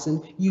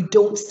 30,000, you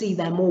don't see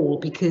them all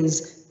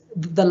because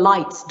the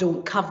lights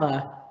don't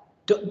cover,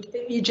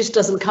 it just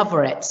doesn't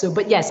cover it. So,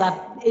 but yes, I've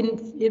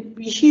in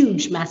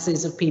huge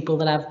masses of people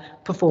that I've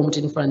performed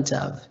in front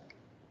of.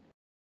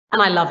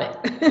 And I love it.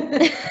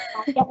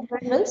 I get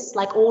nervous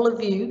like all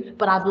of you,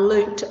 but I've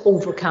learned to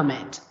overcome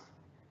it.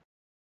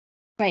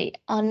 Right,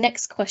 our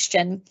next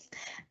question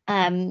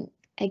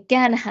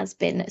again has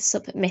been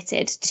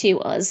submitted to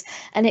us,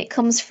 and it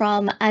comes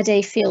from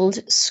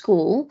Adayfield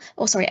School,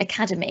 or sorry,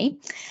 Academy,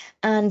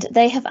 and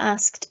they have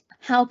asked,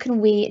 how can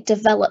we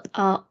develop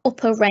our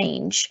upper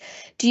range?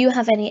 Do you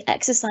have any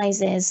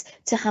exercises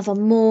to have a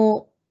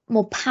more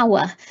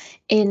power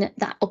in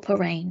that upper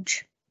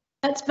range?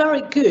 That's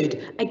very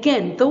good.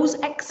 Again, those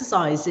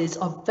exercises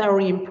are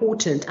very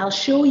important. I'll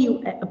show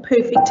you a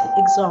perfect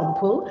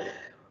example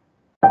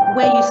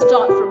where you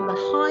start from the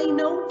high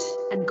note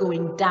and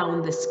going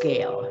down the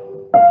scale.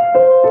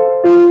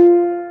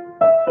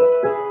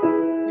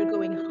 You're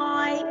going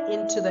high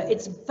into the,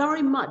 it's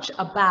very much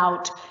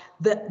about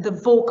the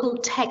vocal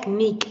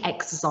technique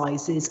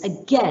exercises.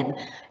 Again,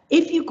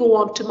 if you go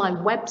onto my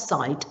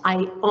website,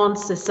 I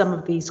answer some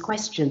of these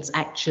questions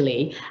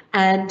actually,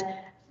 and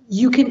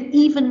you can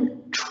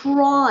even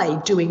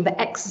try doing the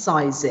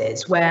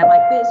exercises where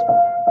like this.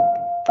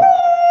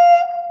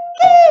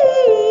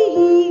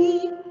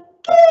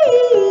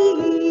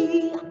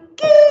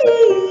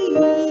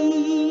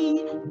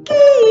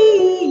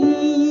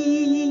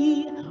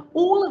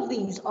 All of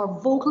these are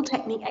vocal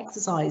technique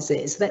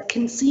exercises that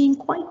can seem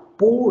quite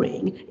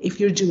boring if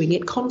you're doing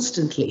it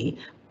constantly,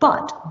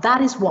 but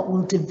that is what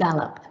will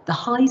develop the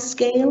high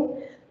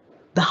scale,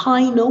 the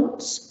high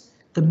notes,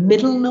 the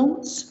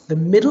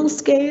middle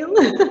scale,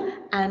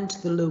 and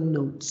the low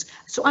notes.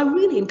 So I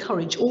really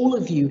encourage all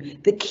of you,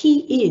 the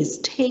key is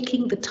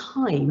taking the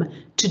time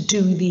to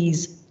do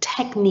these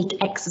technique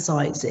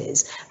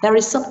exercises. There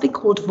is something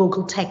called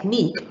vocal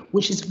technique,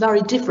 which is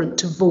very different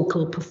to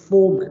vocal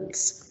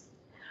performance.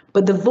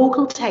 But the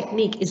vocal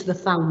technique is the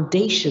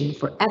foundation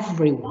for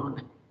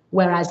everyone,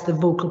 whereas the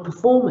vocal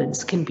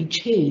performance can be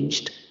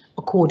changed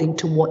according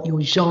to what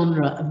your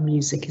genre of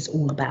music is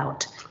all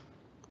about.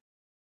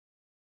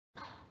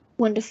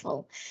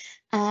 Wonderful.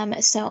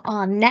 So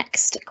our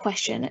next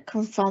question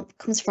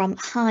comes from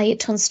High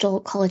Tunstall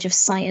College of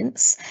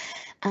Science,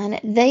 and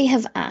they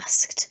have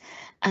asked,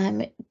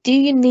 do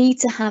you need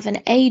to have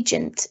an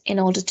agent in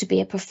order to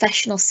be a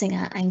professional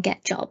singer and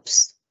get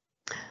jobs?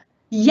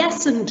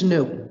 Yes and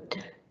no.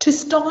 To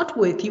start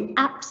with, you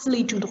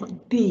absolutely do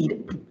not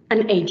need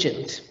an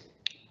agent.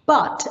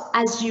 But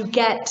as you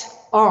get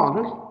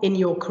on in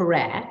your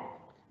career,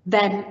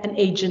 then an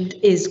agent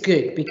is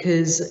good,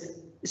 because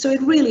so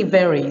it really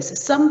varies.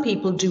 Some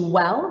people do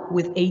well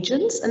with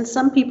agents, and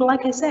some people,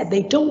 like I said,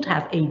 they don't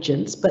have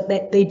agents, but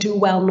they do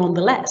well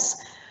nonetheless.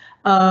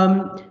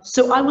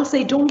 So I will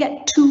say, don't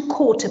get too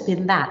caught up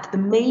in that. The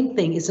main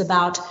thing is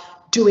about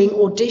doing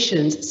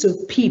auditions so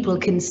people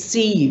can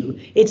see you.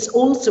 It's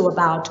also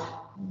about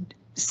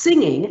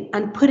singing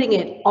and putting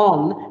it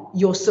on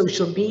your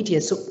social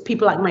media so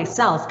people like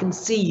myself can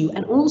see you,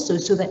 and also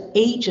so that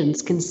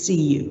agents can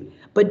see you.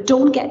 But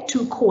don't get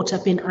too caught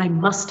up in I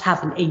must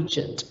have an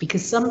agent,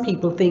 because some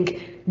people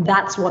think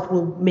that's what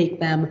will make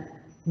them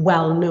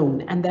well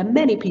known. And there are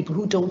many people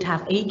who don't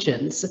have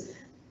agents,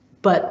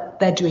 but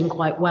they're doing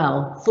quite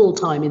well full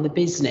time in the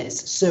business.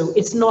 So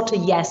it's not a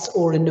yes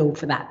or a no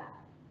for that.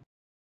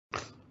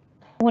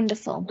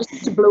 Wonderful.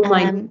 Just to blow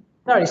my,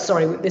 very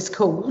sorry with this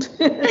cold.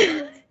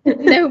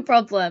 No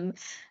problem.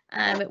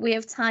 We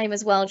have time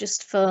as well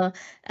just for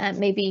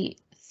maybe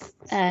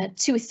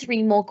 2 or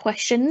 3 more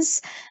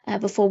questions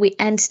before we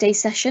end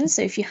today's session.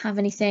 So if you have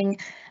anything,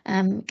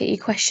 get your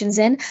questions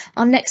in.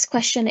 Our next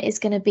question is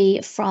going to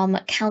be from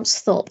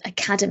Countsthorpe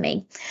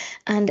Academy,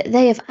 and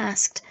they have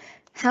asked,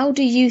 how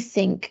do you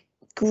think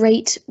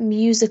great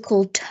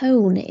musical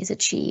tone is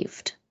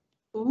achieved?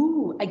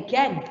 Ooh,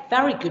 again,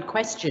 very good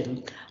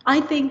question.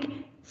 I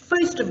think,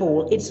 first of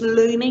all, it's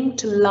learning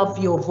to love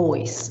your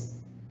voice,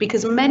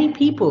 because many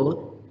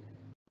people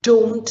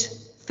don't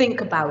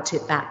think about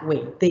it that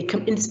way.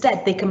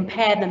 Instead, they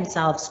compare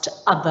themselves to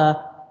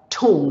other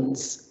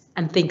tones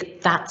and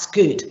think that's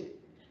good.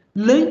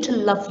 Learn to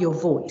love your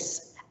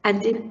voice.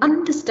 And in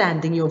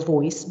understanding your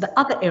voice, the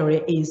other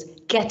area is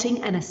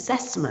getting an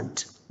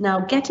assessment. Now,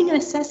 getting an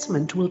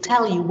assessment will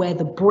tell you where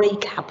the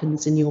break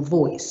happens in your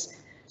voice.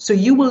 So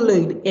you will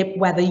learn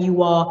whether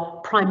you are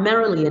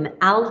primarily an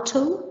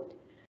alto,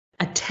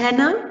 a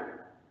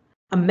tenor,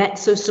 a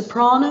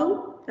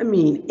mezzo-soprano. I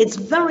mean, it's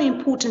very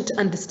important to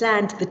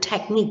understand the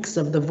techniques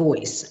of the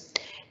voice.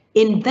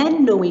 In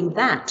then knowing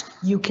that,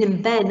 you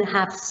can then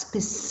have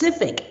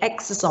specific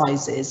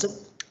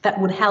exercises that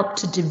would help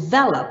to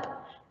develop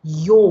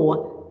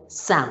your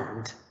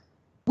sound.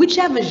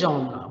 Whichever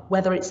genre,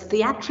 whether it's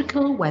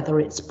theatrical, whether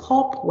it's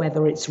pop,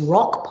 whether it's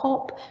rock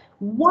pop,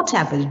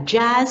 whatever,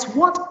 jazz,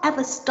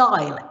 whatever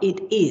style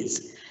it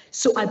is.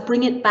 So I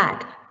bring it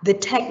back. The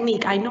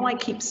technique, I know I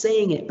keep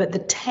saying it, but the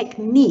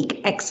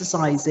technique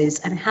exercises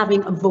and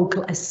having a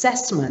vocal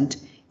assessment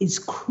is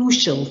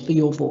crucial for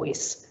your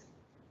voice.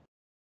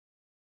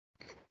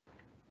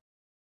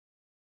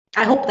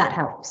 I hope that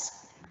helps.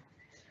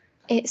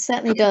 It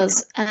certainly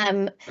does.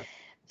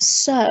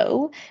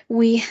 So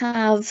we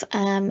have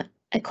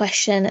a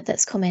question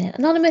that's come in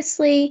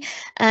anonymously,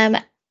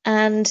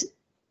 and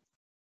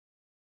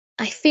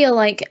I feel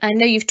like, I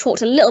know you've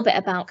talked a little bit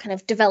about kind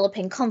of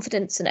developing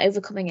confidence and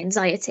overcoming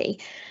anxiety,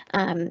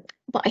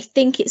 but I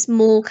think it's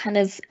more kind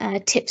of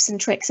tips and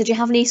tricks. So do you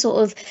have any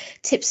sort of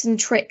tips and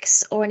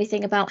tricks or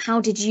anything about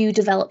how did you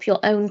develop your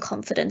own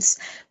confidence?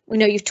 We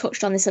know you've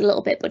touched on this a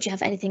little bit, but do you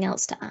have anything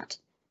else to add?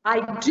 I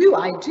do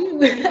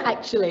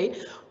actually.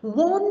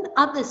 One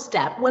other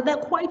step, well, there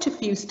are quite a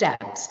few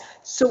steps.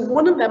 So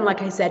one of them,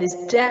 like I said, is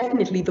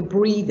definitely the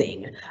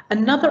breathing.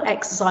 Another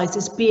exercise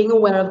is being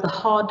aware of the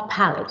hard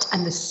palate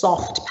and the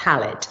soft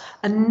palate.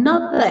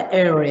 Another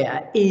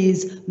area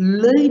is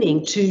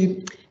learning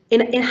to,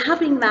 in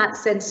having that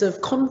sense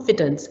of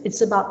confidence, it's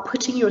about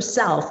putting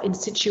yourself in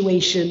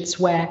situations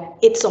where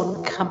it's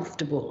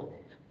uncomfortable,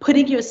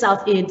 putting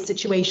yourself in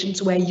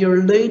situations where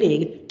you're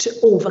learning to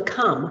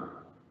overcome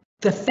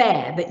the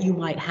fear that you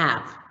might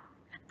have.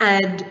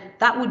 And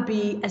that would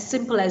be as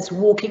simple as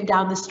walking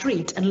down the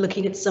street and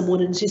looking at someone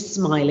and just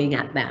smiling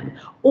at them,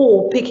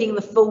 or picking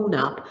the phone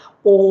up,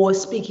 or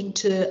speaking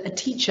to a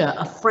teacher,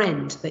 a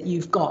friend that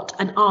you've got,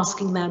 and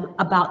asking them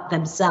about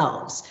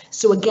themselves.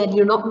 So again,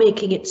 you're not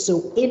making it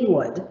so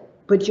inward,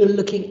 but you're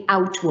looking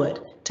outward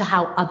to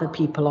how other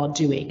people are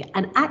doing.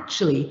 And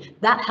actually,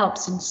 that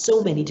helps in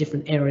so many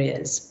different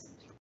areas.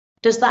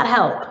 Does that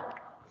help?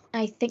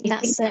 I think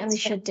that certainly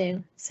should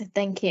do. So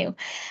thank you.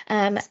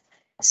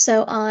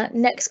 So our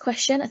next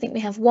question, I think we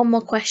have one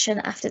more question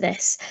after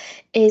this,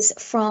 is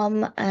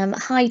from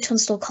High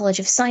Tunstall College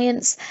of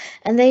Science,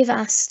 and they've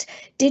asked,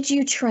 did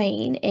you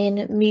train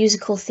in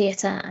musical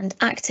theatre and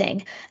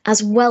acting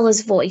as well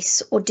as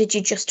voice, or did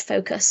you just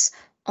focus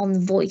on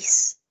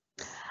voice?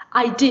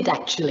 I did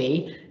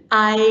actually.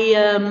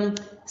 I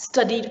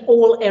studied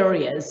all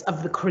areas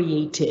of the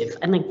creative,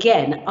 and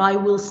again, I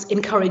will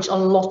encourage a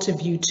lot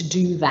of you to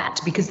do that,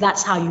 because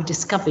that's how you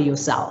discover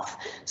yourself.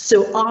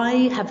 So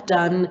I have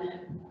done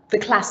the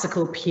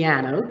classical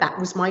piano. That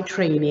was my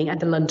training at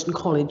the London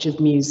College of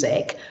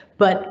Music.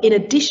 But in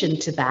addition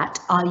to that,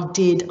 I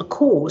did a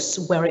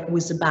course where it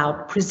was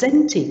about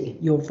presenting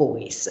your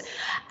voice.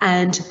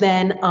 And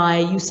then I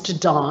used to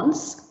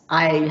dance.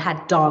 I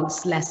had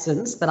dance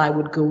lessons that I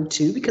would go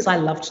to because I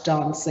loved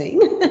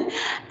dancing.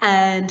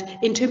 And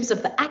in terms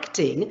of the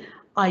acting,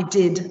 I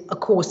did a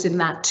course in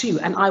that too,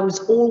 and I was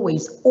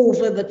always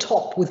over the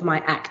top with my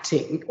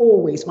acting,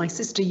 always. My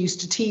sister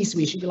used to tease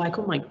me. She'd be like,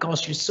 oh my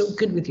gosh, you're so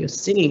good with your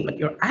singing, but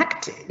you're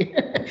acting,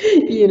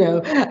 you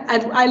know,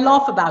 and I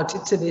laugh about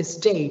it to this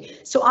day.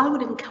 So I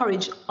would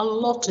encourage a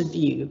lot of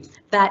you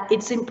that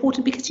it's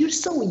important, because you're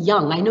so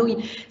young. I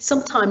know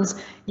sometimes,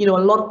 you know,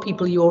 a lot of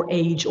people your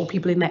age or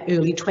people in their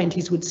early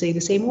 20s would say the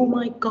same, oh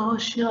my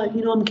gosh, you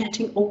know, I'm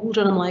getting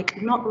older. And I'm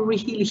like, not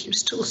really, you're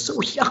still so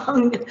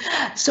young.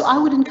 So I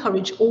would encourage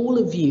encourage all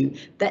of you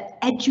that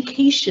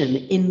education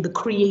in the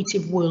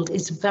creative world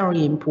is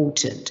very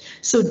important.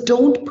 So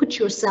don't put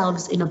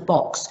yourselves in a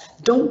box.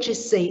 Don't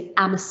just say,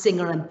 I'm a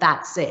singer and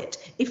that's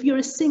it. If you're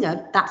a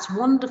singer, that's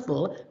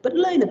wonderful, but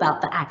learn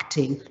about the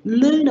acting,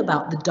 learn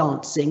about the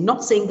dancing,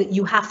 not saying that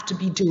you have to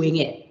be doing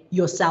it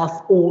yourself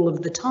all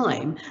of the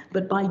time,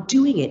 but by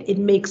doing it, it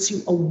makes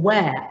you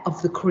aware of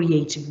the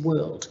creative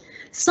world.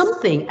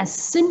 Something as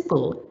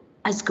simple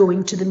as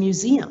going to the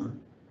museum.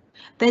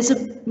 There's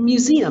a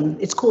museum,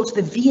 it's called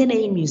the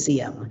V&A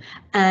Museum,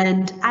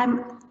 and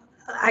I'm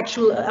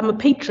a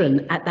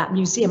patron at that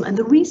museum, and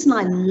the reason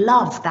I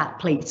love that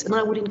place, and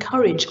I would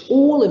encourage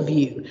all of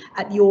you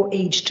at your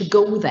age to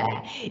go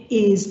there,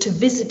 is to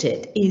visit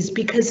it, is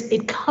because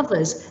it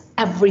covers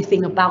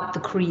everything about the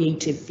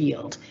creative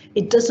field.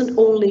 It doesn't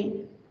only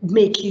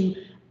make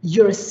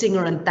you're a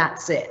singer and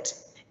that's it.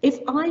 If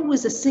I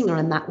was a singer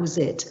and that was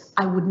it,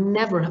 I would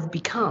never have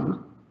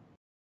become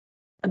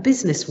a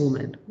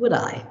businesswoman, would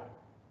I?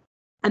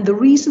 And the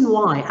reason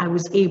why I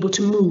was able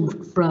to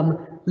move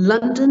from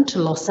London to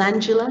Los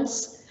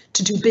Angeles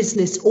to do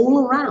business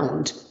all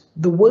around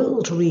the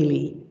world,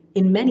 really,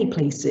 in many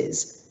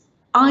places,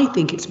 I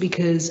think it's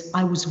because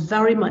I was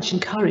very much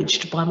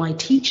encouraged by my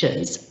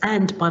teachers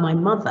and by my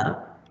mother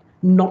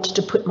not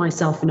to put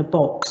myself in a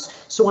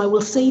box. So I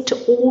will say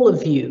to all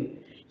of you,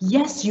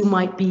 yes, you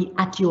might be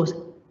at your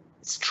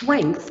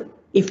strength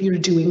if you're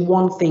doing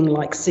one thing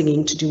like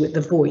singing to do with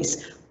the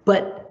voice,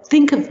 but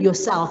think of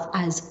yourself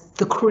as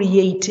the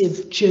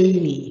creative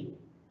journey.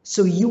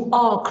 So you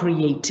are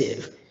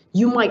creative.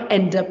 You might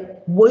end up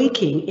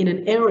working in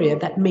an area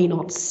that may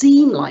not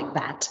seem like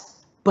that,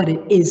 but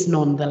it is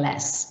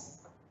nonetheless.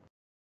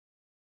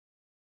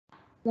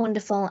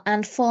 Wonderful.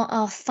 And for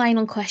our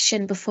final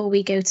question before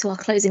we go to our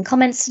closing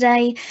comments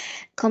today,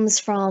 comes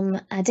from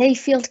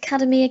Dayfield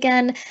Academy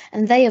again,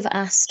 and they have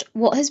asked,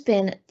 what has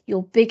been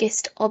your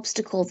biggest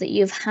obstacle that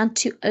you've had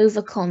to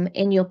overcome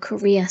in your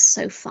career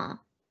so far?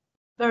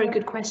 Very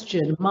good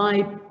question.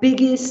 My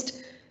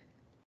biggest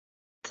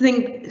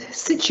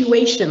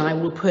situation, I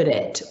will put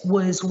it,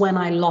 was when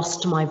I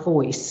lost my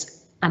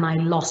voice and I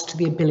lost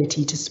the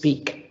ability to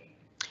speak.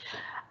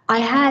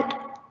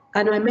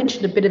 And I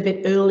mentioned a bit of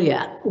it earlier,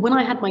 when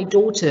I had my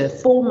daughter,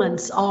 4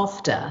 months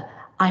after,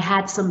 I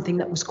had something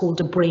that was called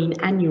a brain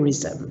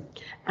aneurysm.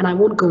 And I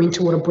won't go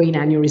into what a brain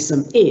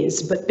aneurysm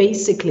is, but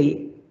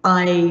basically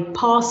I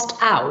passed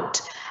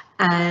out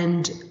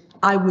and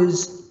I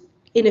was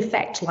in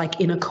effect like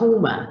in a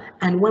coma.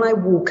 And when I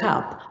woke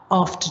up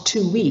after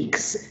 2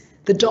 weeks,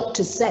 the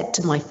doctor said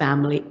to my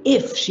family,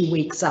 if she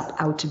wakes up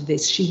out of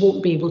this, she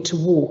won't be able to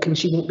walk and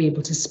she won't be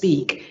able to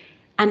speak.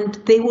 And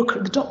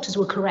the doctors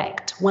were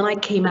correct. When I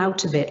came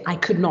out of it, I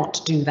could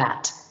not do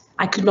that.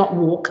 I could not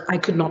walk, I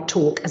could not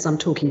talk as I'm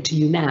talking to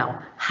you now.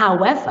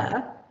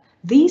 However,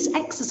 these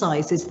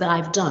exercises that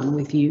I've done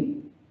with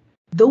you,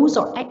 those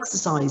are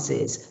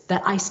exercises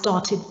that I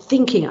started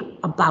thinking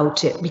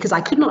about it because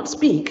I could not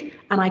speak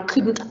and I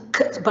couldn't,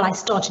 but I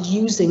started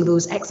using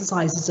those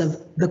exercises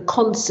of the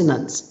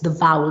consonants, the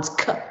vowels,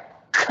 k,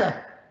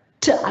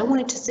 t. I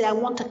wanted to say, I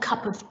want a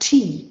cup of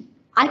tea.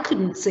 I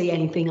couldn't say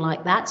anything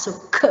like that, so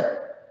k,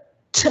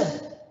 t,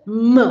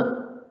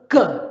 m, g.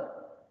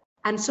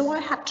 And so I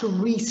had to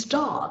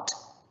restart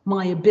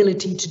my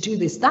ability to do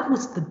this. That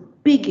was the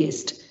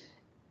biggest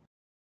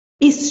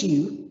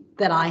issue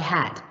that I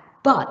had,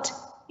 but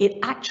it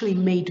actually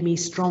made me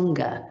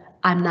stronger.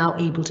 I'm now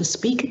able to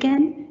speak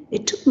again.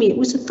 It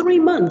was a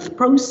 3-month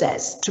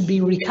process to be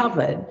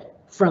recovered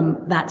from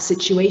that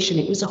situation.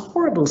 It was a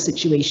horrible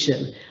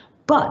situation,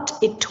 but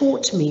it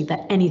taught me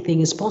that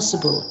anything is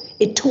possible.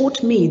 It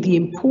taught me the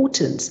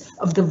importance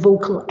of the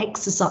vocal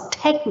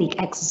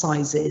technique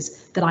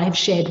exercises that I have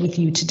shared with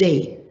you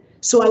today.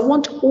 So I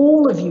want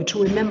all of you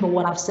to remember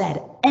what I've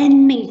said.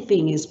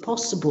 Anything is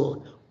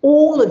possible.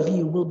 All of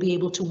you will be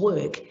able to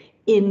work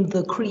in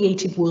the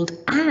creative world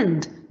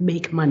and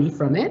make money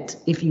from it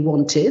if you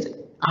wanted.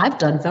 I've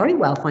done very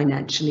well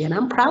financially and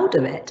I'm proud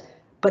of it.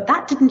 But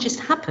that didn't just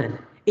happen.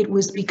 It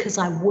was because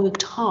I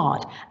worked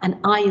hard and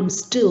I am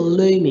still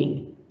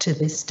learning to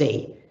this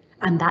day.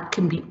 And that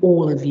can be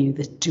all of you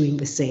that's doing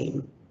the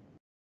same.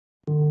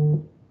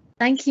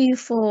 Thank you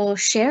for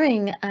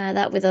sharing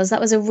that with us.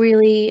 That was a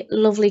really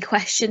lovely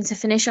question to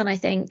finish on, I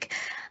think.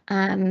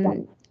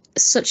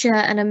 Such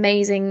an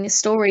amazing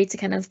story to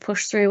kind of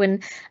push through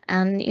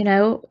and you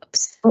know,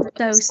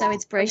 so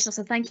inspirational.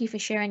 So thank you for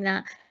sharing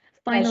that.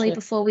 Finally,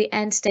 before we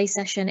end today's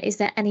session, is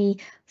there any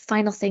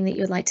final thing that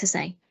you would like to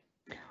say?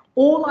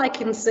 All I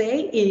can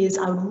say is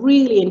I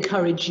really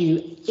encourage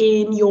you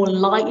in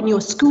your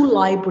school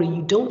library.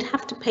 You don't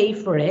have to pay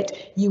for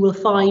it. You will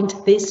find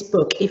this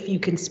book. If you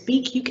can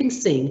speak, you can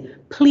sing.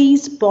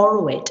 Please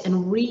borrow it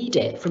and read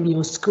it from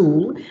your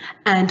school.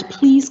 And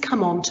please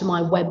come on to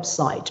my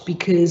website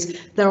because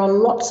there are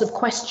lots of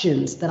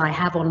questions that I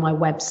have on my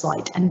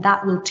website and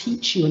that will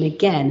teach you. And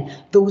again,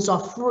 those are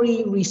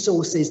free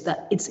resources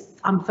that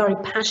I'm very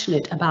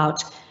passionate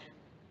about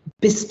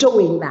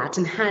bestowing that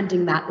and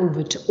handing that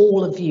over to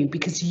all of you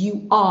because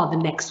you are the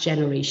next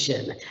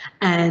generation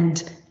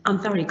and I'm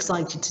very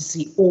excited to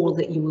see all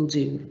that you will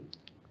do